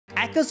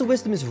Echoes of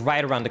Wisdom is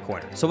right around the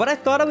corner. So what I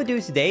thought I would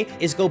do today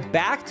is go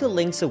back to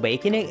Link's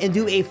Awakening and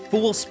do a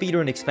full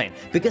speedrun explain,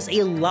 because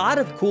a lot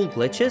of cool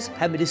glitches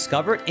have been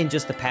discovered in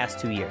just the past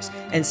 2 years.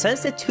 And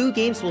since the two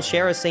games will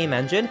share the same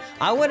engine,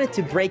 I wanted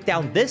to break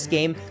down this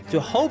game to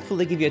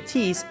hopefully give you a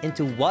tease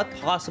into what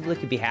possibly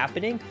could be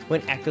happening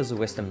when Echoes of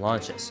Wisdom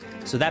launches.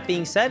 So that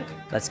being said,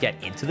 let's get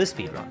into the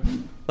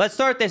speedrun. Let's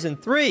start this in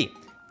 3,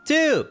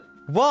 2,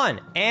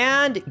 1,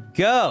 and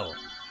go.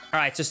 All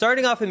right, so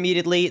starting off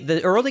immediately,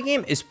 the early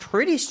game is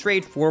pretty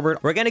straightforward.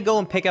 We're going to go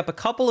and pick up a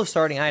couple of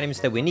starting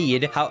items that we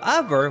need.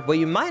 However, what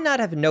you might not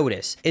have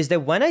noticed is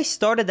that when I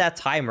started that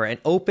timer and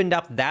opened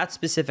up that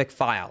specific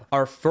file,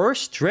 our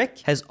first trick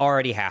has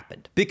already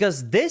happened.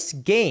 Because this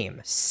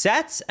game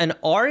sets an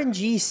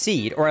RNG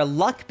seed or a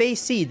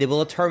luck-based seed that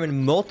will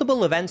determine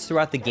multiple events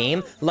throughout the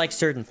game, like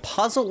certain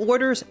puzzle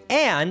orders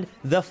and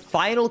the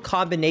final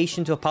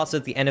combination to a puzzle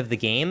at the end of the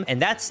game. And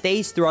that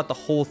stays throughout the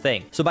whole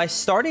thing. So by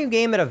starting a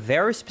game at a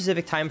very specific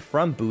time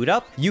from boot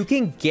up, you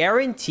can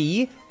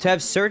guarantee to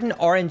have certain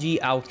RNG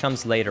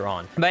outcomes later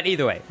on. But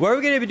either way, what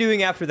we're going to be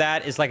doing after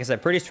that is, like I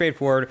said, pretty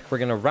straightforward. We're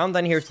going to run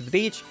down here to the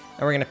beach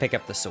and we're going to pick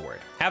up the sword.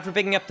 After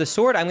picking up the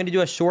sword, I'm going to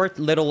do a short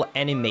little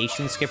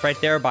animation skip right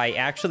there by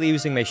actually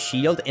using my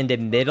shield in the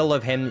middle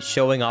of him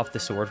showing off the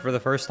sword for the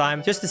first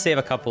time, just to save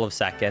a couple of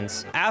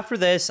seconds. After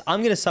this, I'm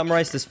going to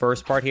summarize this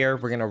first part here.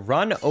 We're going to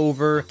run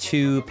over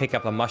to pick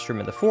up a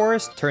mushroom in the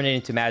forest, turn it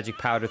into magic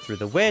powder through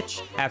the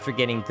witch. After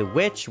getting the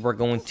witch, we're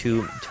going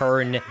to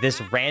turn this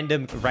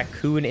random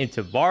raccoon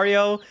into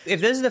Mario.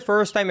 If this is the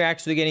first time you're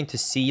actually getting to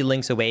see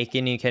Link's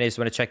Awakening, you kind of just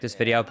want to check this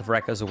video out for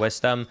Echoes of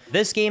Wisdom.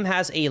 This game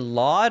has a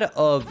lot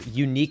of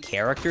unique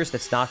characters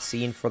that's not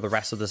seen for the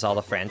rest of the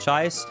Zelda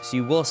franchise. So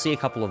you will see a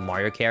couple of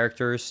Mario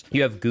characters.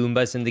 You have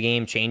Goombas in the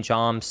game, Chain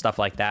Chomps, stuff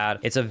like that.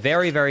 It's a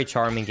very, very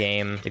charming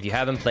game. If you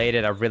haven't played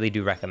it, I really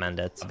do recommend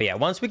it. But yeah,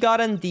 once we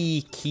got in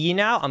the key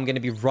now, I'm going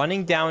to be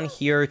running down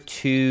here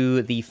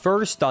to the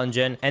first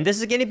dungeon. And this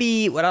is going to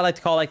be what I like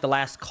to call like the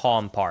last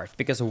calm part.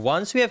 Because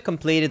once we have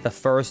completed the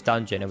first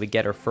dungeon and we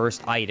get our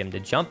first item, the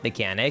jump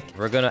mechanic,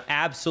 we're going to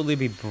absolutely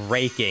be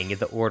breaking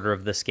the order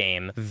of this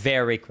game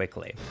very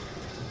quickly.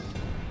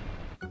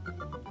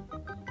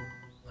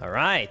 All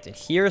right, and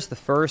here's the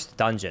first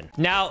dungeon.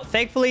 Now,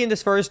 thankfully in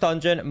this first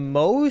dungeon,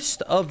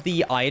 most of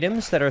the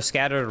items that are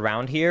scattered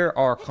around here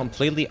are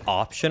completely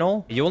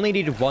optional. You only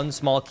need one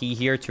small key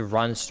here to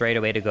run straight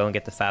away to go and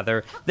get the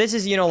feather. This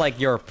is, you know, like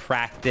your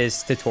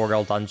practice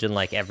tutorial dungeon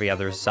like every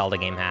other Zelda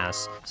game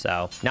has.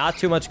 So, not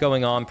too much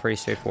going on, pretty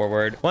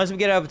straightforward. Once we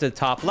get over to the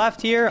top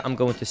left here, I'm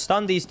going to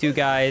stun these two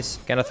guys.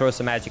 Gonna throw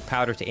some magic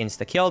powder to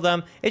insta-kill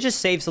them. It just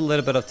saves a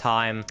little bit of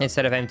time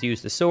instead of having to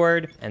use the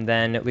sword. And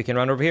then we can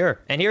run over here.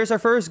 And here's our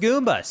first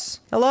Goombas.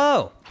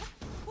 Hello.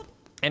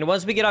 And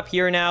once we get up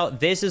here now,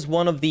 this is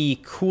one of the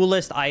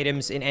coolest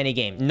items in any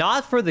game.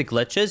 Not for the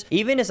glitches,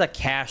 even as a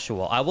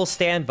casual. I will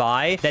stand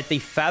by that the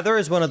feather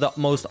is one of the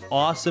most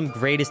awesome,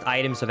 greatest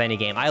items of any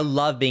game. I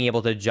love being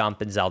able to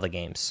jump in Zelda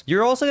games.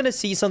 You're also going to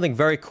see something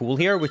very cool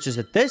here, which is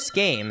that this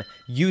game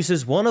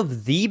uses one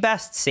of the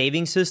best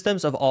saving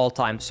systems of all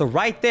time. So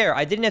right there,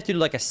 I didn't have to do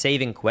like a save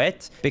and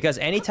quit, because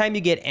anytime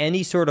you get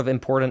any sort of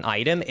important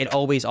item, it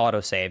always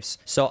auto-saves.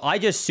 So I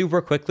just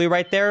super quickly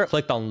right there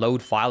clicked on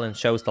load file and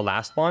shows the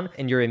last one,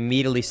 and you're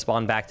immediately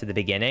spawned back to the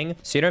beginning.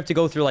 So you don't have to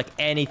go through like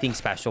anything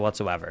special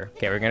whatsoever.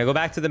 Okay, we're gonna go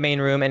back to the main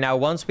room, and now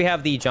once we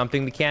have the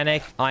jumping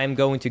mechanic, I'm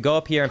going to go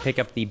up here and pick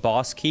up the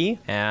boss key,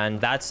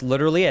 and that's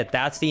literally it.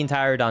 That's the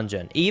entire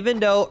dungeon. Even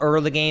though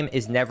early game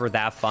is never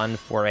that fun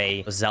for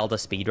a Zelda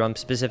speedrun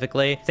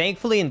specifically,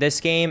 thankfully in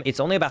this game, it's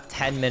only about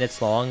 10 minutes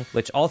long,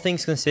 which all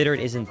things considered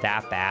isn't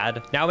that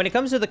bad. Now, when it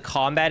comes to the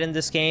combat in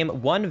this game,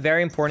 one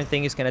very important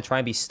thing is gonna try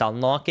and be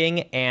stun locking,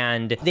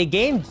 and the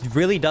game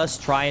really does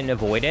try and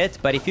avoid it,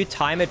 but if you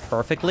time it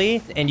perfectly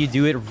and you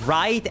do it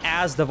right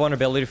as the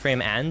vulnerability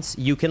frame ends,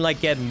 you can like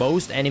get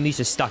most enemies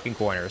just stuck in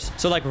corners.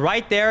 So like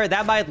right there,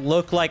 that might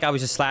look like I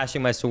was just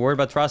slashing my sword,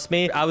 but trust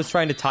me, I was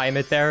trying to time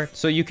it there.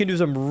 So you can do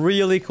some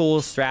really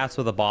cool strats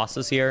with the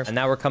bosses here. And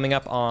now we're coming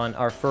up on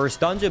our first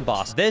dungeon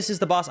boss. This is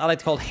the boss I like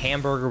to call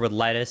hamburger with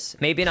lettuce.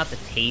 Maybe not the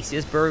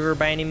tastiest burger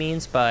by any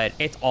means, but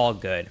it's all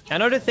good.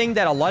 Another thing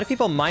that a lot of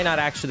people might not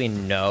actually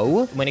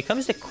know, when it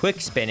comes to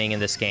quick spinning in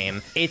this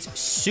game, it's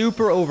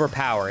super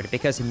overpowered,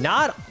 because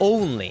not only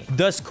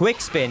does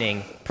quick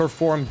spinning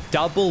perform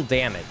double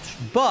damage,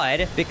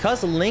 but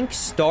because Link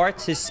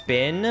starts his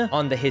spin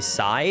on his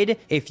side,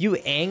 if you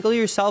angle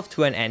yourself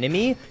to an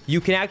enemy, you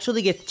can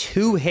actually get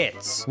 2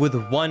 hits with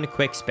one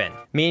quick spin,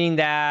 meaning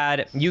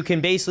that you can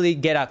basically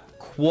get a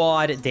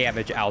quad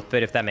damage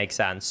output, if that makes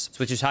sense.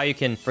 Which is how you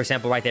can, for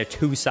example, right there,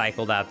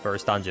 2-cycle that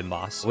first dungeon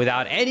boss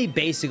without any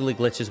basically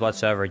glitches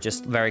whatsoever.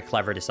 Just very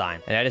clever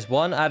design. And that is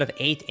 1 out of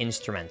 8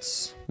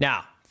 instruments.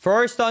 Now,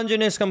 first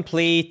dungeon is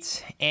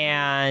complete,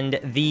 and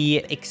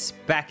the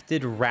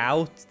expected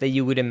route that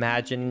you would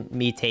imagine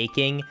me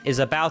taking is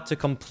about to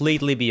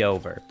completely be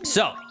over.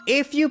 So,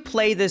 if you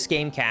play this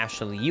game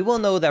casually, you will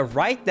know that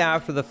right now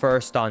for the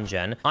first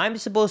dungeon, I'm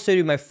supposed to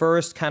do my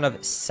first kind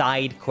of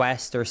side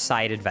quest or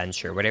side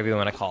adventure, whatever you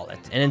want to call it.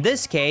 And in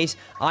this case,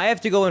 I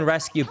have to go and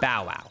rescue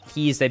Bow Wow.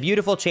 He's a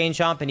beautiful chain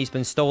chomp and he's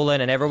been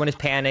stolen and everyone is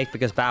panicked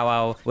because Bow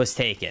Wow was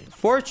taken.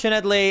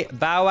 Fortunately,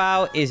 Bow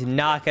Wow is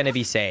not going to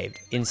be saved.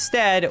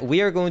 Instead,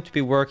 we are going to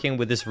be working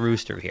with this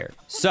rooster here.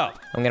 So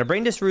I'm going to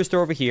bring this rooster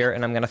over here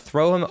and I'm going to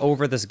throw him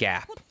over this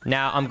gap.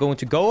 Now I'm going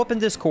to go up in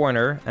this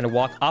corner and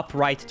walk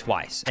upright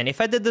twice. And if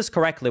I did this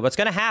correctly, what's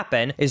going to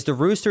happen is the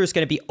rooster is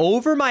going to be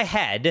over my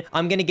head.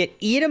 I'm going to get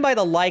eaten by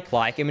the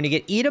like-like. I'm going to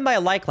get eaten by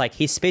a like-like.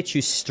 He spits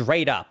you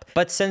straight up.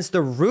 But since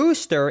the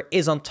rooster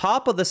is on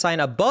top of the sign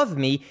above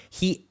me,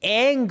 he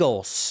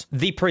angles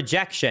the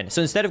projection.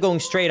 So instead of going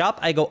straight up,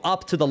 I go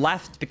up to the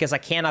left because I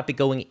cannot be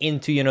going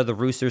into, you know, the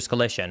rooster's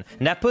collision.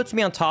 And that puts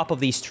me on top of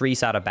these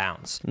trees out of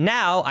bounds.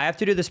 Now I have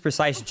to do this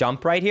precise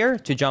jump right here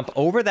to jump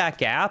over that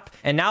gap.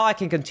 And now I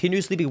can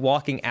continuously be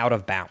walking out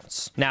of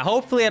bounds. Now,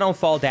 hopefully I don't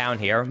fall down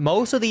here.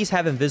 Most of these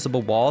have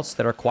invisible walls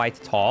that are quite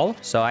tall.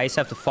 So I just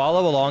have to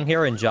follow along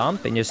here and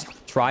jump and just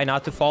try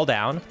not to fall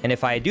down. And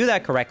if I do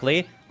that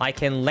correctly, I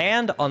can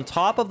land on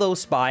top of those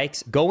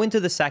spikes, go into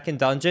the second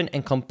dungeon,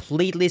 and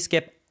completely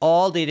skip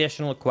all the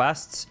additional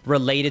quests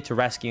related to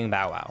rescuing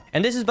Bow Wow.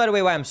 And this is, by the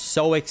way, why I'm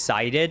so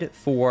excited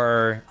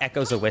for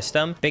Echoes of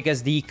Wisdom,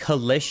 because the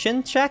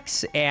collision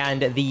checks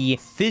and the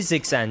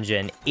physics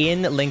engine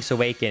in Link's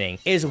Awakening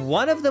is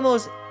one of the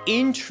most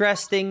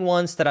interesting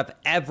ones that I've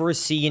ever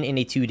seen in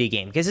a 2D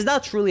game, because it's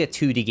not truly a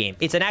 2D game.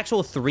 It's an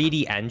actual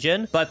 3D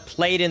engine, but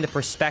played in the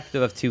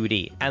perspective of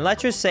 2D. And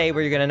let's just say what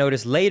you're going to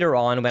notice later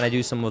on when I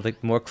do some of the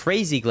more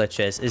crazy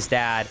glitches is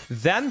that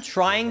them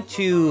trying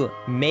to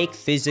make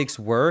physics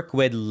work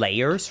with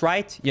layers,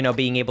 right? You know,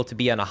 being able to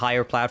be on a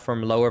higher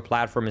platform, lower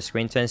platform, and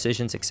screen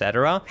transitions,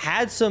 etc.,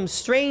 had some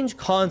strange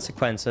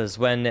consequences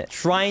when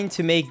trying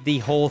to make the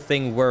whole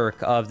thing work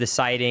of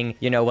deciding,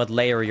 you know, what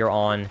layer you're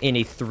on in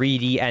a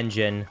 3D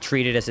engine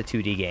treated as a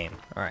 2D game.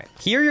 All right.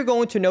 Here you're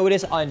going to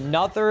notice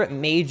another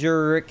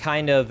major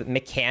kind of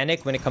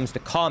mechanic when it comes to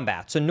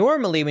combat. So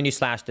normally when you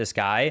slash this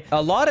guy,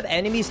 a lot of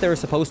enemies that are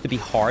supposed to be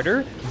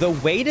harder, the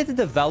way that the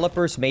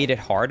developers made it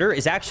harder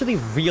is actually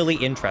really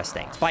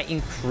interesting. It's by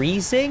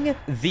increasing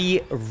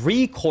the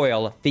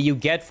recoil that you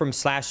get from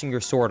slashing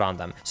your sword on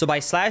them. So by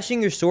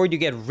slashing your sword, you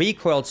get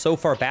recoiled so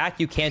far back,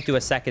 you can't do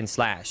a second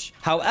slash.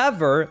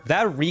 However,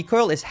 that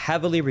recoil is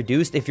heavily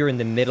reduced if you're in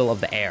the middle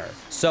of the air.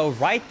 So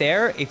right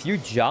there, if you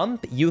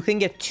jump, you can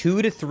get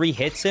 2 to 3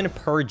 hits in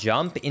per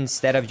jump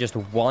instead of just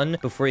 1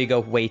 before you go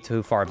way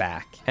too far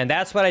back. And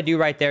that's what I do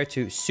right there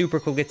to super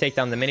quickly take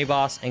down the mini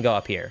boss and go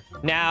up here.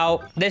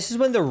 Now, this is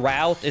when the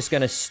route is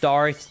going to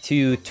start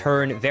to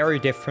turn very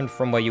different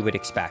from what you would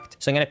expect.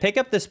 So I'm going to pick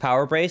up this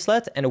power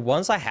bracelet, and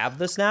once I have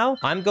this now,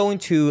 I'm going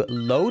to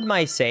load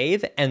my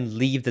save and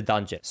leave the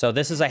dungeon. So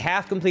this is a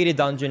half completed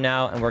dungeon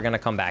now, and we're going to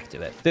come back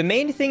to it. The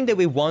main thing that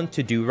we want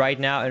to do right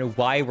now and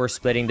why we're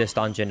splitting this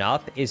dungeon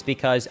up is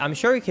because I'm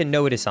sure you can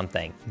notice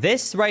something.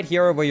 This right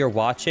here where you're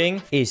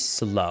watching is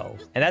slow.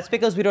 And that's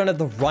because we don't have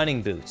the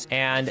running boots.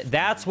 And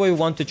that's why we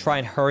want to try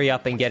and hurry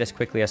up and get as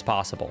quickly as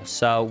possible.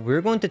 So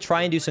we're going to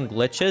try and do some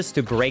glitches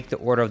to break the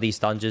order of these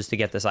dungeons to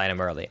get this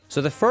item early.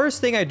 So the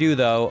first thing I do,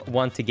 though,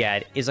 want to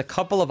get is a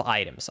couple of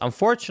items.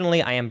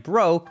 Unfortunately, I am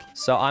broke,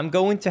 so I'm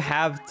going to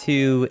have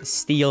to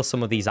steal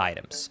some of these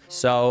items.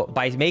 So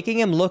by making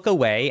him look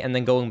away and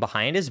then going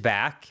behind his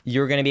back,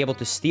 you're going to be able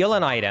to steal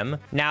an item.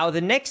 Now,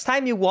 the next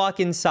time you walk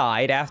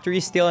inside after you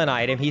steal an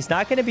item, he's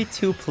not going to be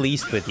too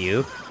pleased with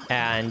you.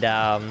 And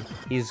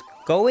he's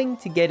going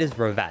to get his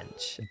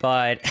revenge.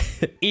 But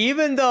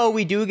even though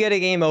we do get a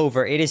game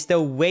over, it is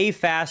still way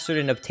faster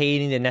than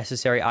obtaining the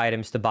necessary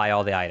items to buy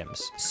all the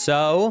items.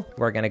 So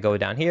we're going to go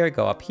down here,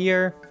 go up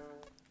here,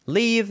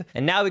 leave,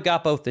 and now we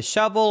got both the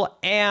shovel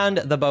and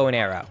the bow and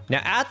arrow.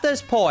 Now at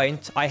this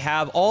point, I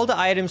have all the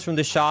items from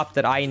the shop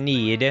that I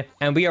need,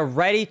 and we are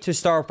ready to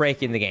start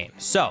breaking the game.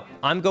 So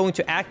I'm going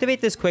to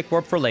activate this quick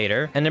warp for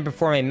later and then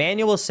perform a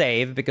manual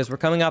save because we're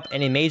coming up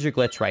in a major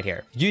glitch right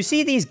here. You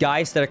see these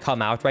guys that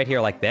come out right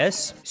here like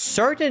this?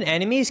 Certain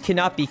enemies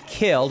cannot be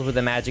killed with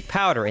a magic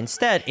powder.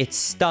 Instead, it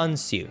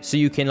stuns you, so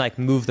you can like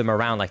move them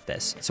around like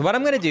this. So what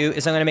I'm going to do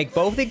is I'm going to make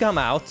both of them come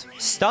out,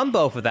 stun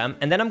both of them,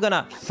 and then I'm going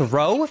to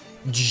throw,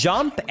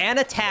 jump, and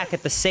attack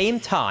at the same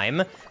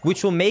time,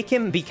 which will make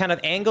him be kind of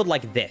angled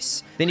like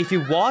this. Then if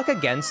you walk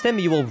against him,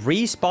 you will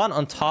respawn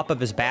on top of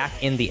his back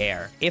in the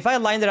air. If I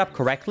lined it up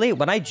correctly,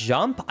 when I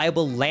jump, I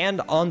will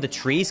land on the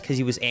trees because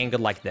he was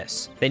angled like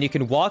this. Then you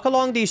can walk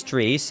along these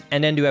trees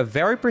and then do a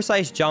very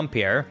precise jump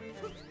here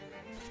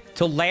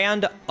to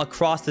land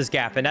across this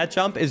gap. And that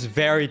jump is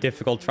very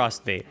difficult,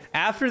 trust me.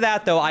 After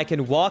that, though, I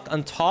can walk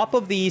on top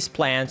of these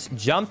plants,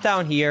 jump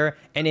down here,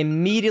 and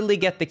immediately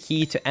get the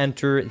key to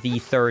enter the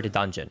third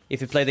dungeon.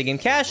 If you play the game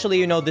casually,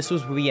 you know this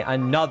would be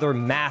another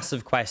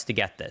massive quest to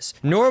get this.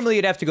 Normally,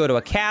 you'd have to go to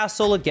a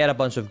castle, get a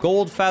bunch of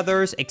gold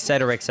feathers,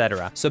 etc.,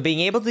 etc. So being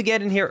able to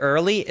get in here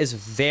early is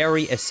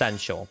very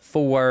essential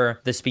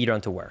for the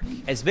speedrun to work.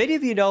 As many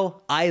of you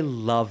know, I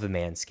love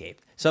Manscaped.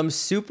 So I'm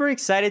super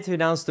excited to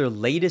announce their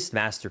latest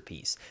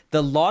masterpiece,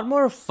 the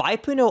Lawnmower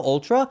 5.0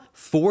 Ultra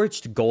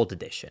Forged Gold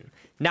Edition.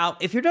 Now,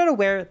 if you're not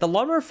aware, the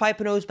Lawnmower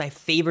 5.0 is my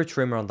favorite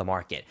trimmer on the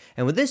market,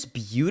 and with this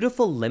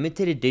beautiful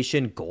limited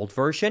edition gold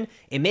version,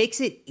 it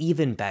makes it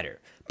even better.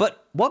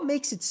 But what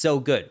makes it so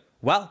good?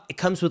 Well, it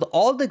comes with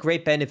all the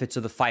great benefits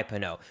of the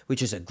 5.0,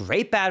 which is a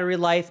great battery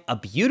life, a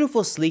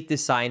beautiful sleek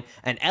design,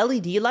 an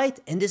LED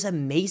light, and this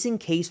amazing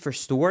case for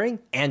storing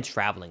and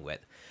traveling with.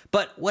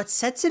 But what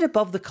sets it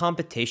above the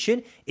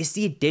competition is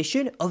the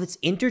addition of its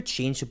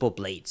interchangeable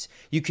blades.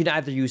 You can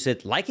either use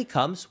it like it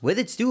comes with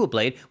its dual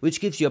blade, which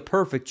gives you a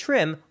perfect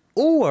trim,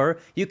 or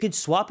you can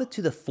swap it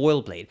to the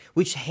foil blade,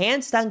 which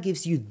hands down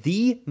gives you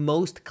the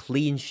most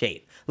clean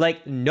shave.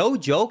 Like, no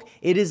joke,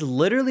 it is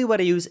literally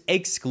what I use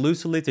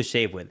exclusively to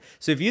shave with.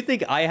 So if you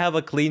think I have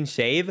a clean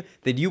shave,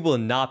 then you will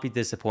not be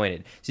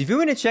disappointed. So if you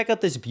want to check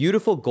out this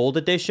beautiful gold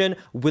edition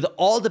with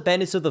all the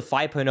benefits of the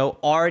 5.0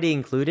 already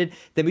included,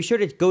 then be sure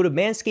to go to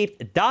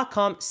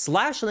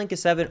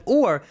manscaped.com/Linkus7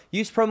 or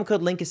use promo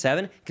code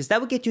Linkus7 because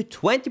that will get you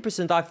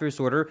 20% off your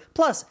order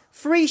plus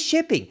free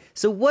shipping.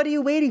 So what are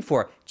you waiting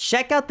for?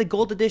 Check out the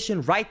gold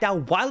edition right now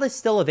while it's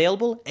still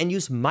available and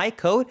use my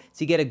code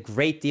to get a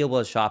great deal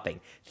while shopping.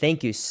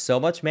 Thank you so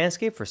much,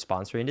 Manscaped, for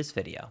sponsoring this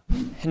video.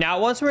 Now,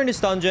 once we're in this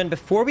dungeon,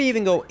 before we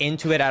even go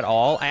into it at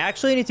all, I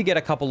actually need to get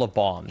a couple of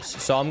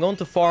bombs. So I'm going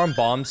to farm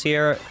bombs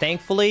here.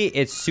 Thankfully,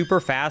 it's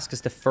super fast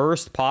because the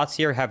first pots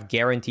here have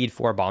guaranteed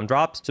 4 bomb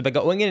drops. So by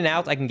going in and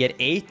out, I can get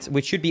 8,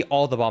 which should be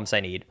all the bombs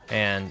I need.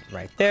 And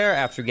right there,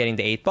 after getting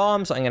the 8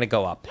 bombs, I'm going to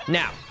go up.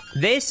 Now,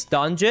 this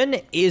dungeon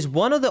is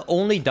one of the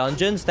only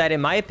dungeons that,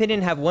 in my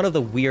opinion, have one of the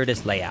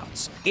weirdest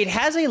layouts. It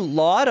has a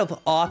lot of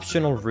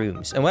optional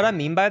rooms. And what I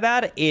mean by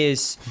that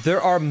is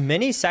there are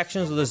many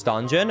sections of this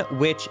dungeon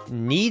which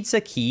needs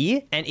a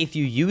key. And if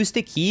you use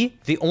the key,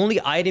 the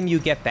only item you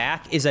get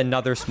back is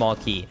another small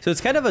key. So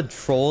it's kind of a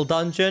troll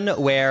dungeon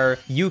where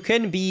you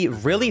can be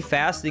really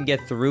fast and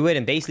get through it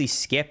and basically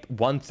skip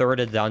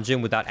 1/3 of the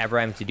dungeon without ever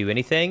having to do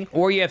anything.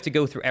 Or you have to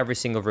go through every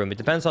single room. It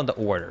depends on the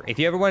order. If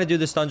you ever want to do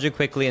this dungeon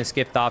quickly and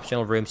skip the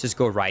optional rooms, just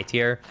go right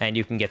here and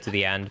you can get to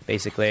the end,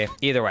 basically.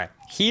 Either way.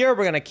 Here,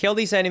 we're going to kill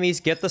these enemies,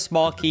 get the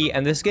small key,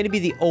 and this is going to be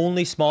the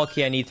only small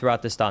key I need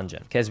throughout this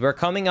dungeon. Because we're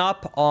coming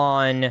up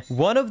on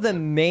one of the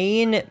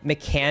main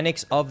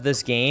mechanics of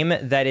this game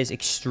that is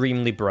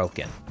extremely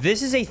broken.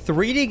 This is a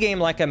 3D game,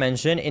 like I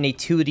mentioned, in a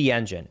 2D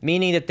engine.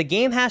 Meaning that the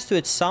game has to,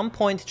 at some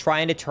point, try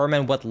and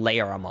determine what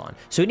layer I'm on.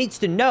 So it needs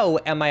to know,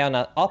 am I on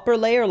an upper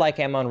layer like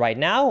I'm on right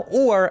now,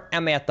 or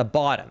am I at the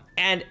bottom?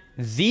 And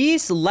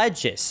these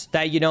ledges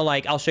that, you know,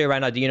 like I'll show you right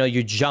now, you know,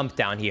 you jump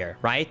down here,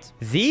 right?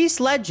 These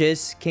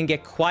ledges can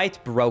get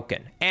quite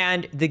broken.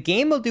 And the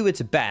game will do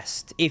its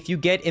best if you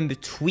get in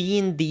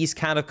between these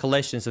kind of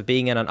collisions of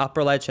being in an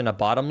upper ledge and a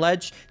bottom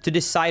ledge to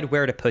decide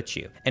where to put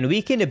you. And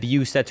we can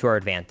abuse that to our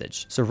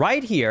advantage. So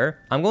right here,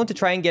 I'm going to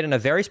try and get in a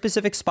very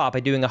specific spot by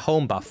doing a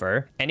home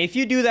buffer. And if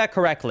you do that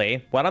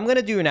correctly, what I'm going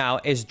to do now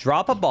is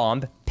drop a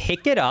bomb,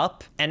 pick it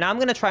up, and I'm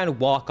going to try and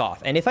walk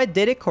off. And if I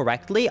did it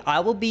correctly, I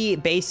will be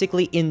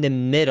basically in the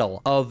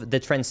middle of the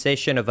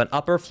transition of an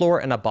upper floor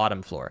and a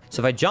bottom floor.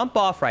 So if I jump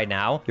off right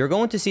now, you're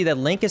going to see that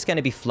Link is going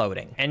to be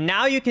floating. And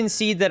now you can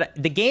see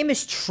that the game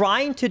is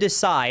trying to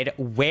decide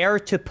where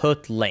to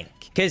put Link.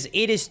 Because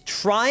it is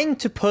trying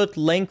to put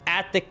Link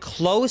at the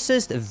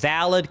closest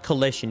valid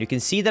collision. You can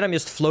see that I'm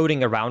just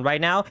floating around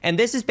right now. And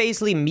this is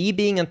basically me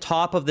being on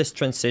top of this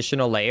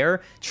transitional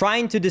layer,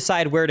 trying to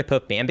decide where to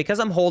put me. And because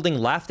I'm holding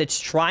left, it's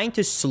trying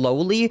to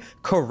slowly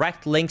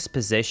correct Link's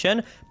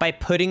position by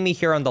putting me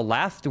here on the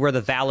left where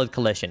the valid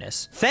collision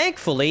is.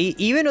 Thankfully,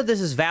 even though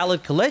this is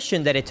valid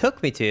collision that it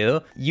took me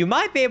to, you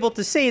might be able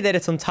to see that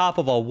it's on top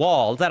of a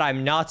wall that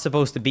I'm not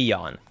supposed to be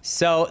on.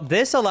 So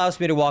this allows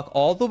me to walk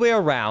all the way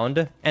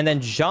around and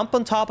then jump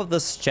on top of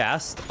this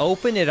chest,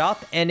 open it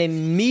up, and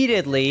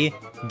immediately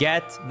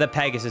get the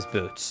Pegasus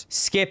boots,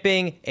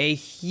 skipping a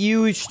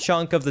huge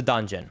chunk of the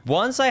dungeon.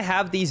 Once I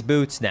have these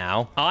boots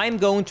now, I'm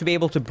going to be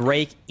able to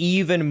break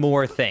even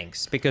more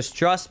things because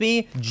trust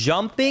me,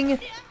 jumping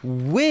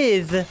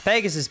with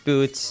Pegasus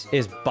boots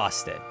is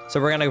busted. So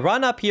we're going to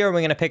run up here and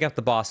we're going to pick up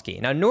the boss key.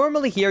 Now,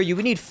 normally here, you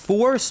would need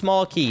 4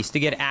 small keys to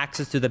get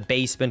access to the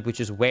basement, which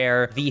is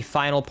where the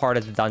final part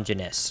of the dungeon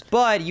is.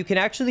 But you can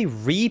actually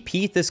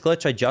repeat this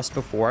glitch I just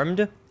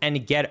performed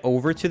and get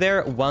over to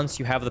there once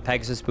you have the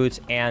Pegasus boots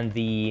and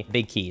the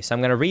big key. So I'm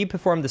going to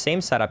re-perform the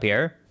same setup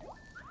here.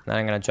 Then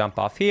I'm going to jump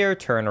off here,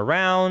 turn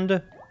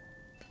around.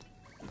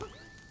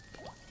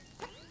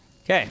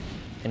 Okay.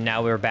 And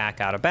now we're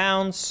back out of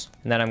bounds.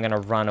 And then I'm going to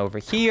run over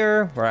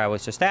here where I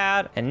was just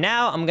at. And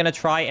now I'm going to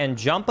try and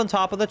jump on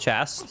top of the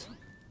chest.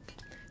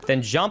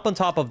 then jump on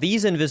top of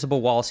these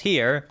invisible walls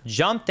here,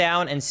 jump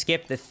down and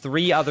skip the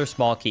 3 other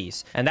small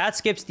keys. And that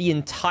skips the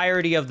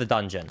entirety of the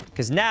dungeon.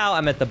 Because now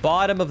I'm at the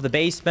bottom of the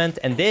basement,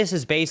 and this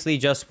is basically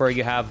just where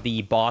you have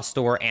the boss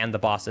door and the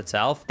boss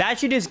itself. That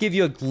should just give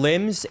you a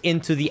glimpse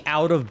into the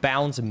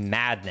out-of-bounds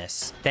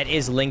madness that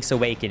is Link's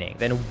Awakening.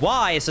 Then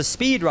why, as a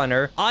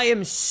speedrunner, I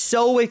am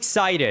so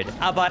excited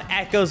about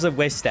Echoes of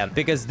Wisdom,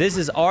 because this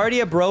is already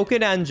a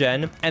broken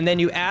engine, and then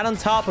you add on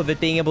top of it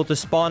being able to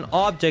spawn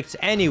objects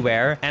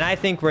anywhere, and I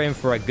think we're in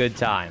for a good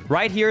time.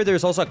 Right here,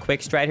 there's also a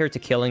quick strat here to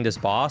killing this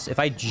boss. If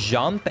I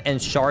jump and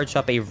charge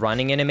up a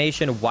running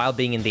animation while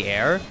being in the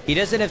air, he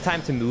doesn't have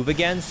time to move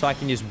again, so I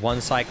can just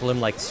one-cycle him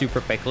like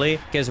super quickly,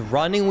 because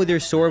running with your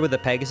sword with the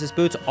Pegasus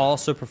boots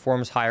also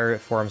performs higher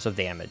forms of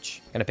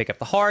damage. Gonna pick up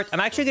the heart. I'm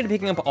actually gonna be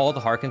picking up all the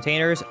heart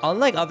containers,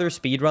 unlike other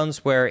speedruns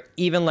where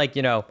even like,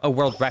 you know, a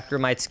world record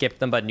might skip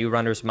them, but new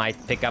runners might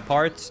pick up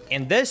hearts.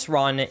 In this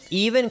run,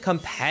 even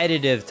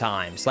competitive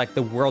times, like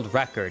the world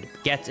record,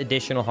 gets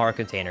additional heart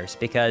containers,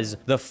 because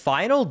the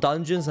final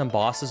dungeons and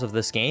bosses of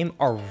this game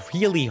are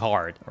really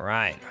hard. All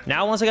right.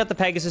 Now, once I got the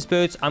Pegasus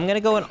boots, I'm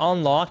gonna go and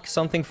unlock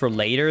something for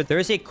later.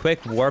 There's a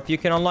quick warp you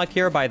can unlock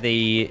here by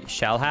the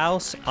shell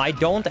house. I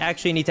don't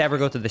actually need to ever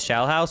go to the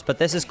shell house, but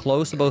this is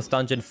close to both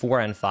dungeon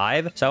 4 and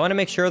 5. So I want to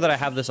make sure that I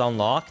have this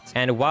unlocked.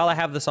 And while I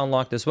have this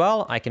unlocked as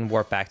well, I can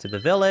warp back to the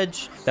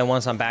village. Then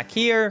once I'm back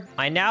here,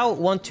 I now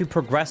want to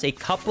progress a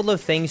couple of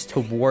things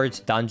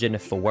towards dungeon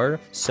 4.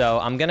 So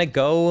I'm gonna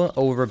go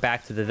over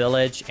back to the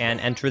village and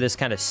enter this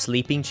kind of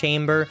sleeping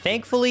chamber.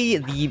 Thankfully,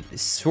 the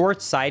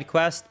short side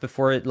quest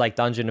before like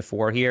dungeon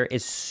 4 here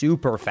is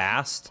super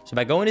fast. So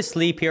by going to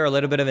sleep here, a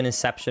little bit of an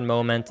inception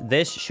moment,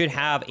 this should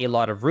have a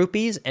lot of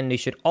rupees, and they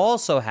should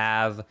also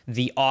have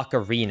the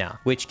ocarina,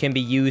 which can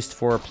be used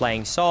for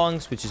playing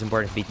songs, which is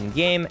important to beating the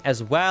game,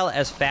 as well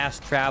as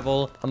fast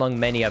travel, among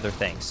many other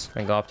things.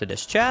 I'm gonna go up to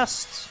this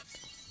chest.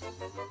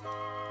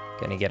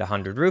 Gonna get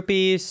 100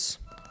 rupees.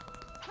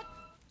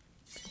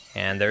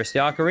 And there's the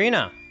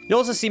ocarina. You'll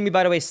also see me,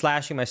 by the way,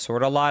 slashing my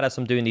sword a lot as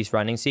I'm doing these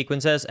running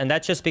sequences. And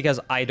that's just because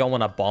I don't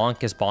want to bonk,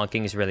 because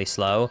bonking is really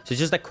slow. So it's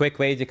just a quick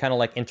way to kind of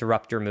like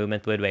interrupt your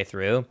movement midway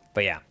through.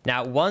 But yeah.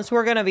 Now, once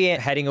we're going to be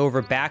heading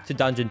over back to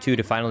dungeon 2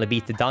 to finally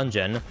beat the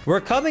dungeon, we're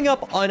coming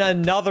up on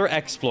another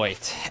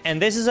exploit. And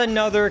this is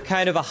another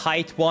kind of a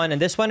height one. And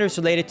this one is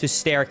related to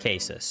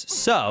staircases.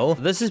 So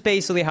this is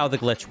basically how the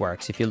glitch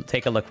works. If you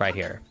take a look right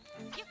here.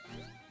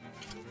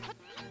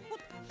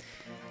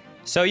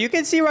 So you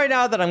can see right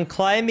now that I'm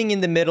climbing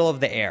in the middle of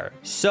the air.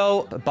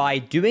 So by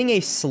doing a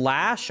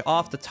slash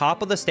off the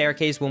top of the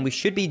staircase when we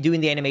should be doing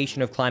the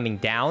animation of climbing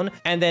down,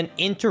 and then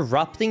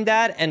interrupting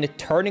that and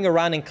turning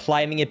around and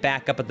climbing it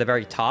back up at the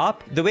very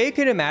top, the way you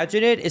can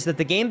imagine it is that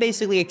the game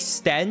basically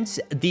extends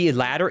the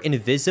ladder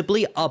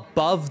invisibly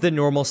above the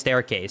normal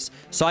staircase,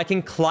 so I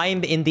can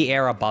climb in the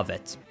air above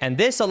it. And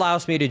this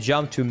allows me to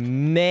jump to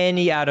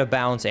many out of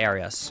bounds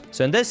areas.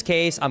 So in this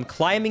case, I'm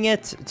climbing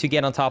it to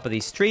get on top of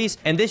these trees,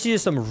 and this is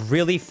just some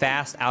really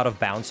fast out of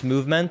bounds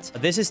movement.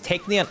 This is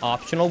technically an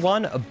optional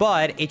one,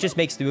 but it just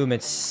makes the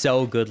movement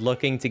so good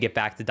looking to get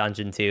back to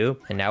dungeon 2.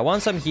 And now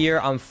once I'm here,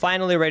 I'm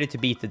finally ready to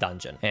beat the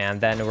dungeon. And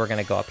then we're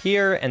gonna go up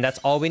here, and that's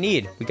all we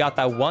need. We got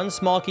that one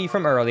small key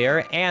from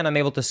earlier, and I'm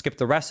able to skip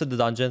the rest of the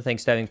dungeon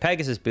thanks to having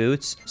Pegasus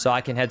boots, so I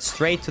can head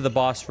straight to the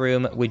boss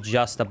room with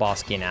just the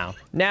boss key now.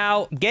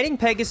 Now, getting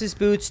Pegasus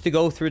boots to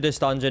go through this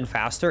dungeon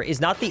faster is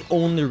not the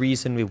only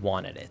reason we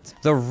wanted it.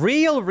 The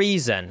real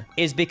reason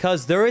is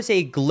because there is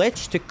a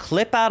glitch to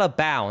clip out of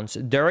bounds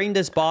during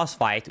this boss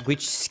fight,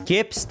 which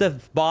skips the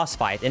boss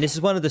fight. And this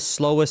is one of the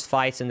slowest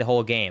fights in the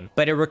whole game,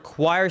 but it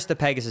requires the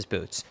Pegasus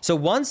boots. So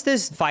once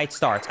this fight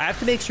starts, I have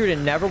to make sure to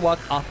never walk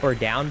up or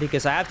down,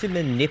 because I have to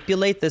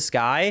manipulate this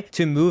guy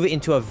to move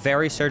into a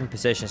very certain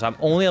position. So I'm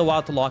only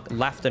allowed to walk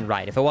left and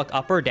right. If I walk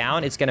up or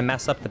down, it's going to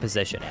mess up the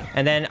positioning.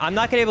 And then I'm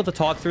not going to be able to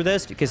talk through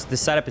this because the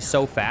setup is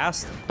so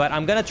fast, but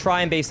I'm going to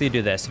try and basically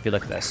do this. If you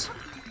look at this.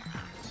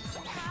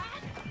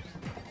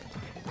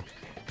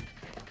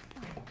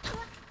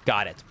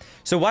 Got it.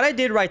 So what I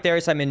did right there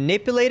is I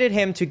manipulated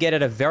him to get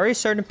at a very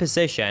certain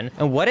position.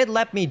 And what it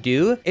let me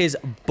do is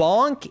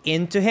bonk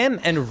into him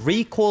and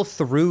recoil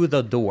through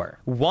the door.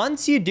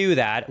 Once you do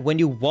that, when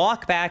you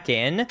walk back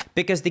in,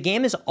 because the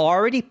game has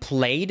already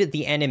played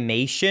the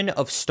animation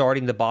of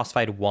starting the boss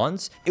fight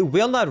once, it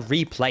will not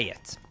replay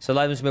it. So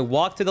let me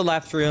walk to the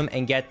left room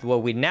and get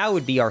what we now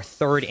would be our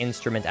third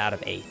instrument out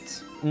of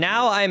 8.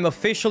 Now I'm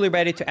officially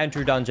ready to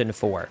enter dungeon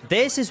 4.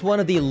 This is one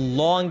of the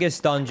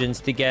longest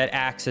dungeons to get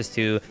access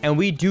to, and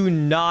we do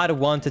not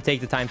want to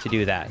take the time to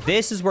do that.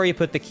 This is where you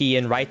put the key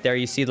in right there.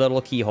 You see the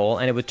little keyhole,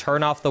 and it would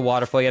turn off the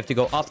waterfall. You have to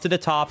go up to the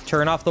top,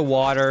 turn off the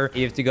water.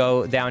 You have to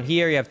go down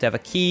here. You have to have a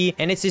key,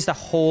 and it's just a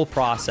whole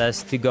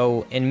process to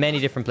go in many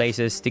different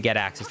places to get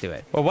access to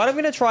it. But what I'm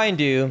going to try and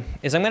do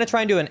is I'm going to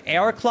try and do an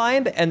air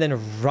climb and then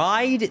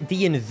ride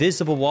the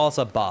invisible walls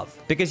above.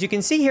 Because you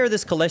can see here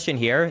this collision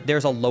here.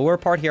 There's a lower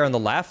part here on the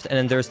left, and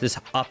then there's this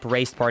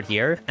upraised part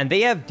here, and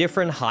they have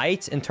different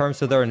heights in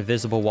terms of their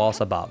invisible walls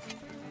above.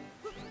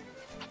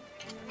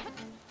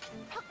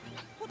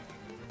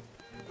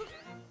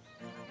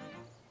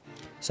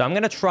 So I'm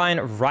going to try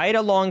and right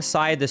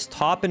alongside this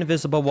top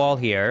invisible wall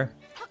here.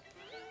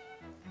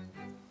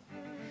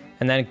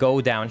 And then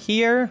go down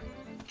here.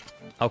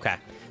 Okay.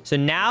 So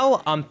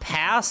now I'm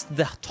past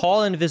the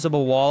tall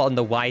invisible wall on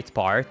the white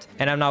part.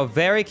 And I'm now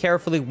very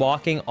carefully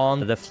walking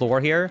on the floor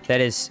here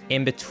that is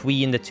in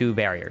between the two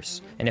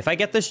barriers. And if I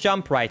get this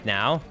jump right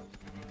now...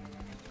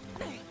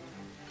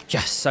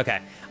 Yes, okay.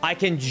 I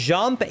can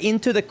jump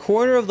into the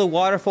corner of the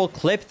waterfall,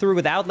 clip through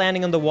without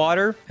landing on the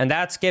water, and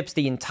that skips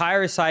the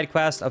entire side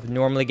quest of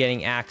normally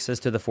getting access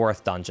to the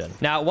 4th dungeon.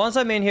 Now, once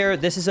I'm in here,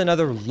 this is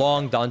another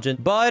long dungeon,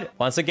 but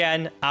once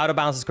again, out of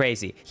bounds is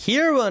crazy.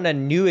 Here we're on a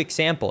new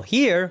example.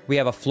 Here, we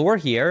have a floor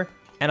here,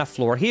 and a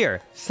floor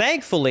here.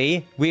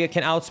 Thankfully, we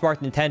can outsmart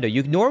Nintendo.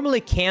 You normally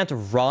can't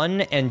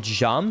run and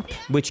jump,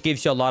 which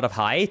gives you a lot of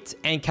height,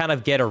 and kind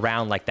of get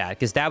around like that,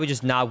 because that would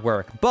just not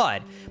work.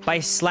 But by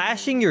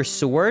slashing your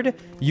sword,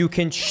 you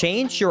can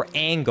change your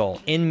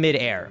angle in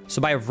midair.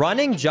 So by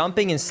running,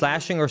 jumping, and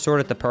slashing your sword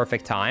at the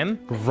perfect time,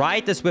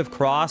 right as we've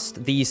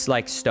crossed these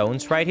like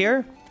stones right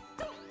here,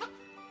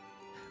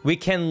 we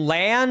can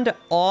land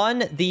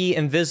on the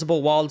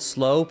invisible walled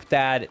slope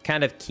that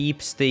kind of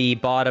keeps the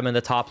bottom and the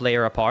top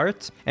layer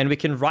apart. And we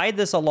can ride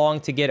this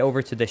along to get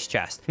over to this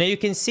chest. Now, you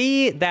can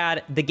see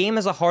that the game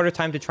has a harder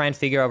time to try and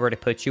figure out where to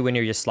put you when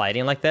you're just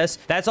sliding like this.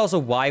 That's also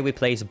why we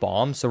place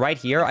bombs. So right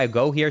here, I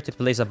go here to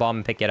place a bomb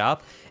and pick it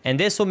up. And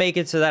this will make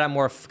it so that I'm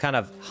more kind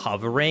of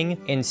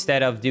hovering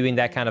instead of doing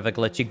that kind of a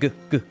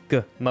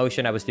glitchy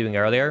motion I was doing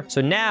earlier.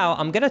 So now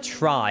I'm going to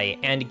try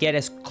and get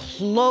as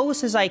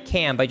close as I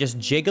can by just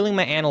jiggling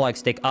my analog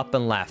stick up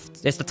and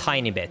left, just a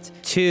tiny bit,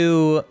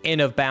 to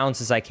in of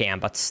bounds as I can,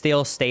 but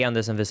still stay on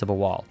this invisible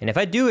wall. And if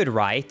I do it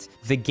right,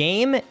 the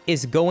game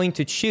is going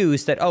to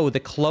choose that, oh, the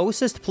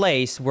closest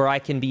place where I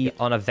can be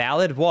on a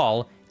valid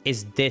wall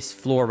is this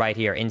floor right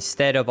here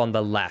instead of on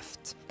the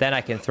left. Then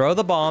I can throw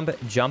the bomb,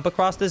 jump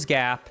across this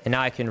gap, and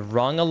now I can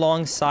run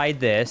alongside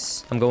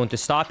this. I'm going to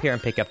stop here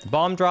and pick up the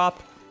bomb drop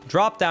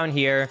down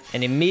here,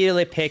 and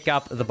immediately pick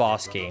up the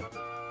boss key.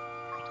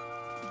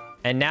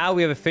 And now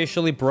we have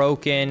officially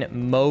broken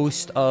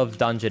most of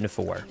Dungeon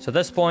 4. So at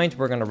this point,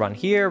 we're going to run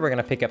here. We're going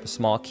to pick up a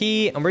small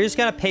key. And we're just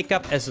going to pick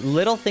up as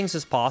little things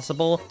as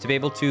possible to be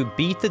able to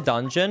beat the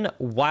dungeon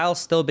while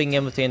still being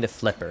able to end the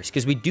flippers.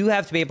 Because we do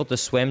have to be able to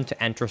swim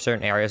to enter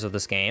certain areas of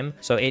this game.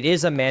 So it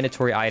is a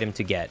mandatory item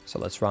to get. So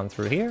let's run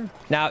through here.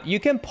 Now,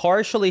 you can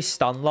partially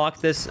stun lock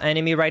this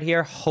enemy right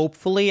here.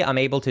 Hopefully, I'm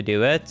able to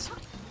do it.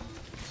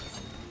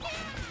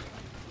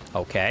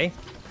 Okay.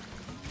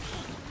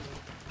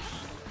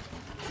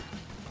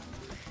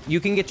 You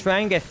can try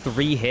and get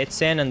 3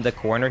 hits in the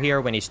corner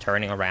here when he's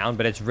turning around,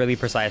 but it's really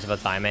precise with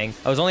the timing.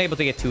 I was only able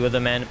to get 2 of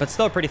them in, but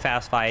still a pretty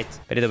fast fight.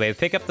 But either way, we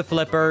pick up the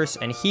flippers,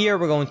 and here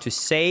we're going to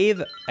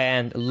save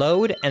and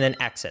load and then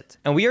exit.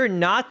 And we are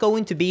not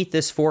going to beat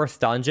this 4th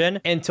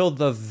dungeon until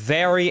the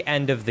very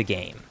end of the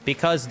game,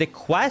 because the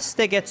quest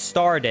that gets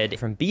started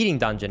from beating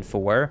Dungeon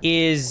 4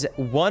 is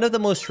one of the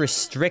most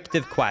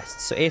restrictive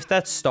quests. So if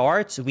that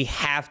starts, we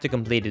have to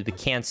complete it. We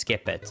can't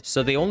skip it.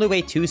 So the only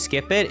way to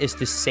skip it is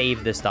to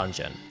save this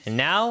dungeon. And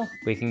now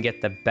we can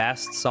get the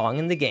best song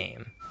in the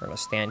game. We're going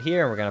to stand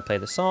here and we're going to play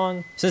the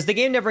song. Since the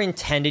game never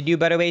intended you,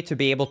 by the way, to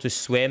be able to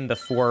swim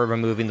before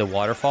removing the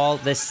waterfall,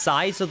 the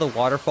sides of the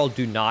waterfall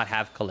do not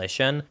have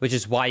collision, which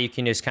is why you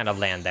can just kind of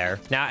land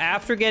there. Now,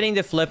 after getting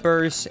the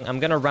flippers,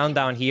 I'm going to run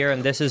down here,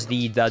 and this is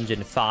the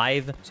Dungeon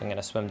 5. So I'm going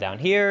to swim down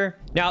here.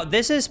 Now,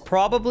 this is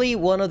probably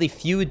one of the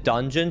few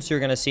dungeons you're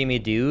going to see me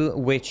do,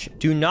 which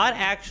do not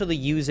actually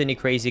use any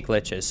crazy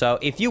glitches. So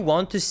if you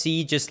want to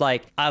see just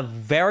like a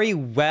very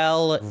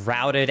well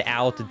routed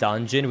out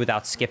dungeon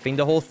without skipping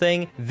the whole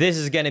thing, this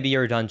is going to be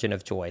your dungeon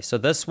of choice. So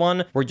this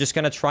one, we're just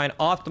going to try and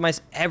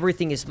optimize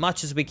everything as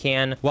much as we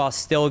can while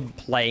still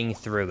playing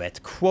through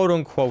it, quote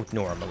unquote,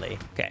 normally.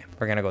 Okay,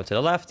 we're going to go to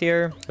the left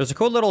here. There's a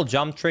cool little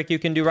jump trick you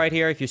can do right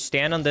here. If you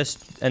stand on this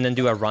and then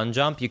do a run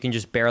jump, you can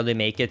just barely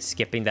make it,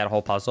 skipping that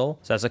whole puzzle.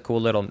 So that's a cool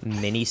little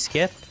mini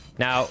skip.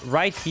 Now,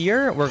 right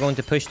here, we're going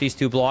to push these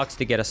 2 blocks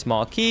to get a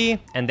small key.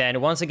 And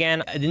then once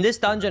again, in this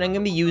dungeon, I'm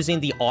going to be using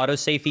the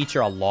autosave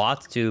feature a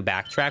lot to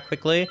backtrack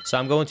quickly. So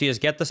I'm going to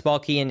just get the small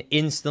key and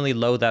instantly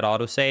load that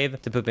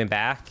autosave to put me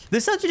back.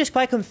 This dungeon is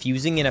quite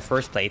confusing in a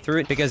first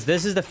playthrough because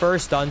this is the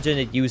first dungeon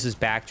that uses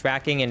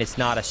backtracking and it's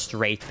not a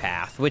straight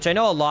path, which I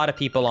know a lot of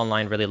people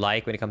online really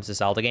like when it comes to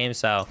Zelda games.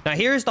 So now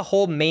here's the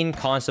whole main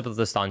concept of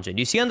this dungeon.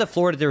 You see on the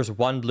floor that there's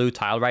 1 blue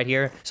tile right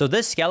here. So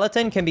this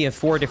skeleton can be in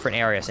 4 different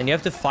areas and you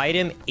have to fight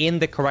him in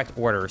the correct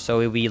order. So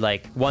it would be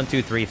like 1,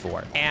 2, 3,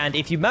 4. And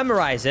if you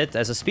memorize it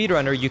as a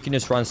speedrunner, you can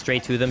just run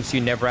straight to them. So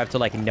you never have to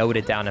like note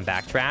it down and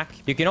backtrack.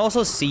 You can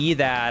also see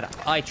that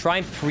I try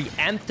and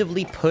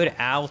preemptively put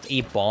out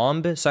a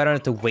bomb so I don't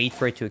have to wait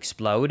for it to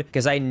explode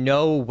because I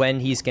know when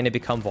he's going to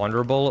become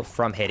vulnerable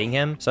from hitting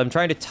him. So I'm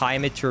trying to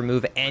time it to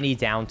remove any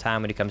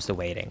downtime when it comes to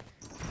waiting.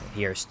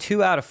 Here's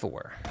 2 out of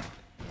 4.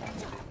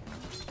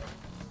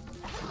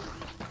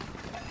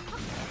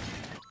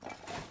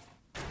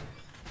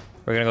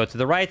 We're going to go to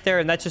the right there,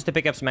 and that's just to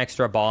pick up some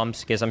extra bombs,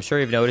 because I'm sure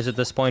you've noticed at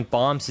this point,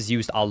 bombs is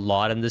used a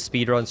lot in this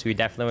speedrun, so we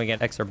definitely want to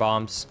get extra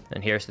bombs.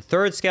 And here's the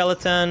third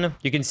skeleton.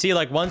 You can see,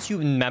 like, once you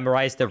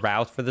memorize the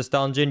route for this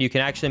dungeon, you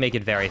can actually make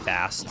it very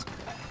fast.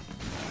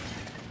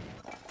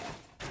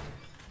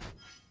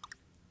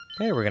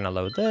 Okay, we're going to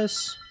load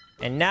this.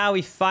 And now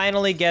we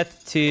finally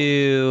get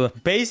to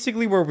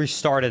basically where we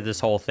started this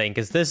whole thing,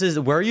 because this is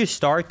where you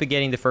start by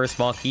getting the first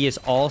small key is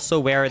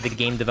also where the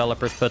game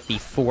developers put the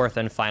fourth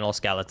and final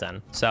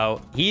skeleton.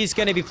 So he's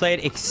going to be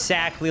played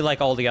exactly like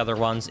all the other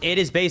ones. It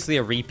is basically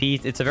a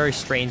repeat. It's a very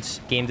strange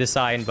game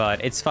design,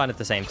 but it's fun at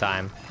the same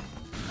time.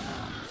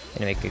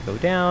 Gonna make it go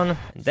down.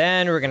 And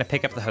then we're going to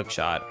pick up the hook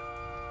shot.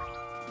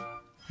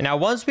 Now,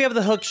 once we have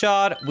the hook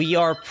shot, we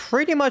are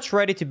pretty much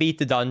ready to beat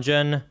the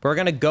dungeon. We're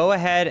going to go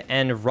ahead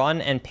and run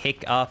and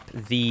pick up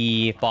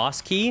the boss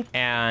key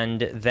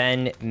and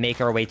then make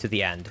our way to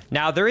the end.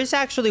 Now, there is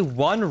actually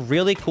one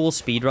really cool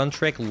speedrun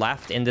trick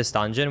left in this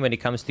dungeon when it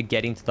comes to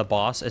getting to the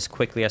boss as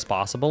quickly as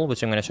possible,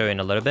 which I'm going to show you in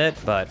a little bit.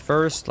 But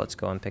first, let's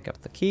go and pick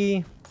up the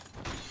key.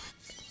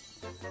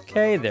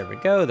 Okay, there we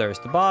go. There's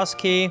the boss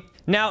key.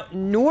 Now,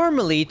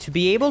 normally, to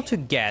be able to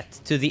get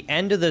to the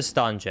end of this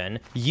dungeon,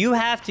 you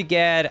have to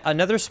get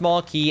another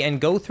small key and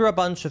go through a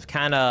bunch of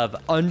kind of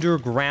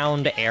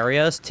underground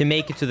areas to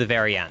make it to the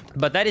very end.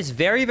 But that is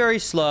very, very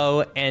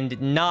slow and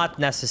not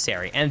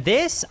necessary. And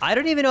this, I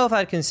don't even know if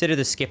I'd consider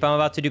the skip I'm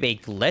about to do a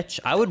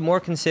glitch. I would more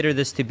consider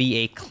this to be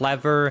a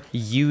clever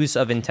use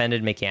of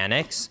intended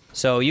mechanics.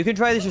 So you can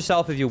try this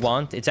yourself if you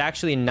want. It's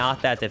actually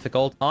not that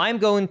difficult. I'm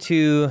going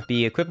to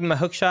be equipping my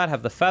hookshot,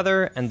 have the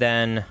feather, and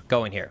then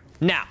go in here.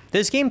 Now,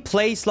 this game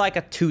plays like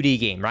a 2D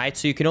game, right?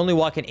 So you can only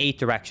walk in 8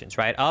 directions,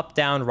 right? Up,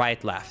 down,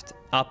 right, left.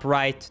 Up,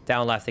 right,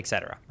 down, left,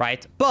 etc.,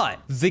 right? But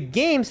the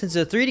game, since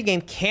it's a 3D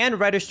game, can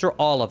register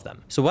all of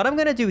them. So what I'm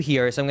going to do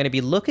here is I'm going to be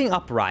looking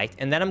up right,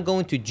 and then I'm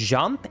going to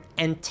jump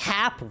and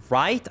tap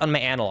right on my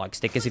analog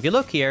stick. Because if you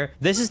look here,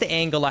 this is the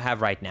angle I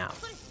have right now.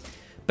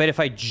 But if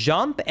I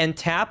jump and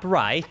tap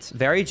right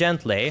very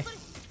gently,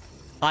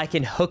 I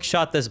can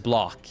hookshot this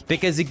block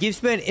because it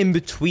gives me an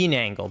in-between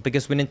angle.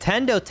 Because when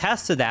Nintendo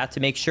tested that to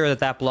make sure that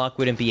that block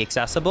wouldn't be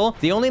accessible,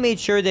 they only made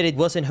sure that it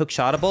wasn't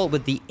hookshotable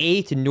with the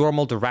 8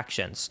 normal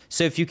directions.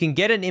 So if you can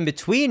get an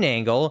in-between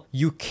angle,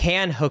 you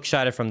can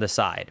hookshot it from the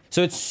side.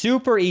 So it's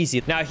super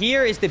easy. Now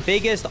here is the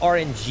biggest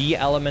RNG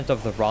element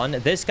of the run.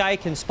 This guy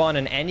can spawn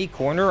in any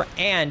corner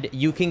and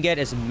you can get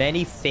as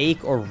many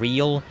fake or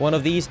real one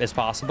of these as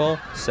possible.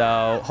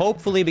 So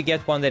hopefully we get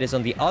one that is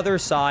on the other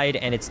side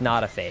and it's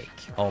not a fake.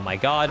 Oh my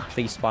god,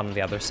 please spawn on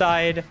the other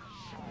side.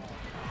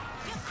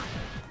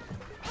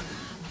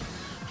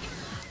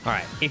 All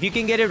right, if you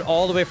can get it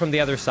all the way from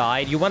the other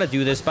side, you want to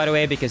do this, by the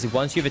way, because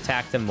once you've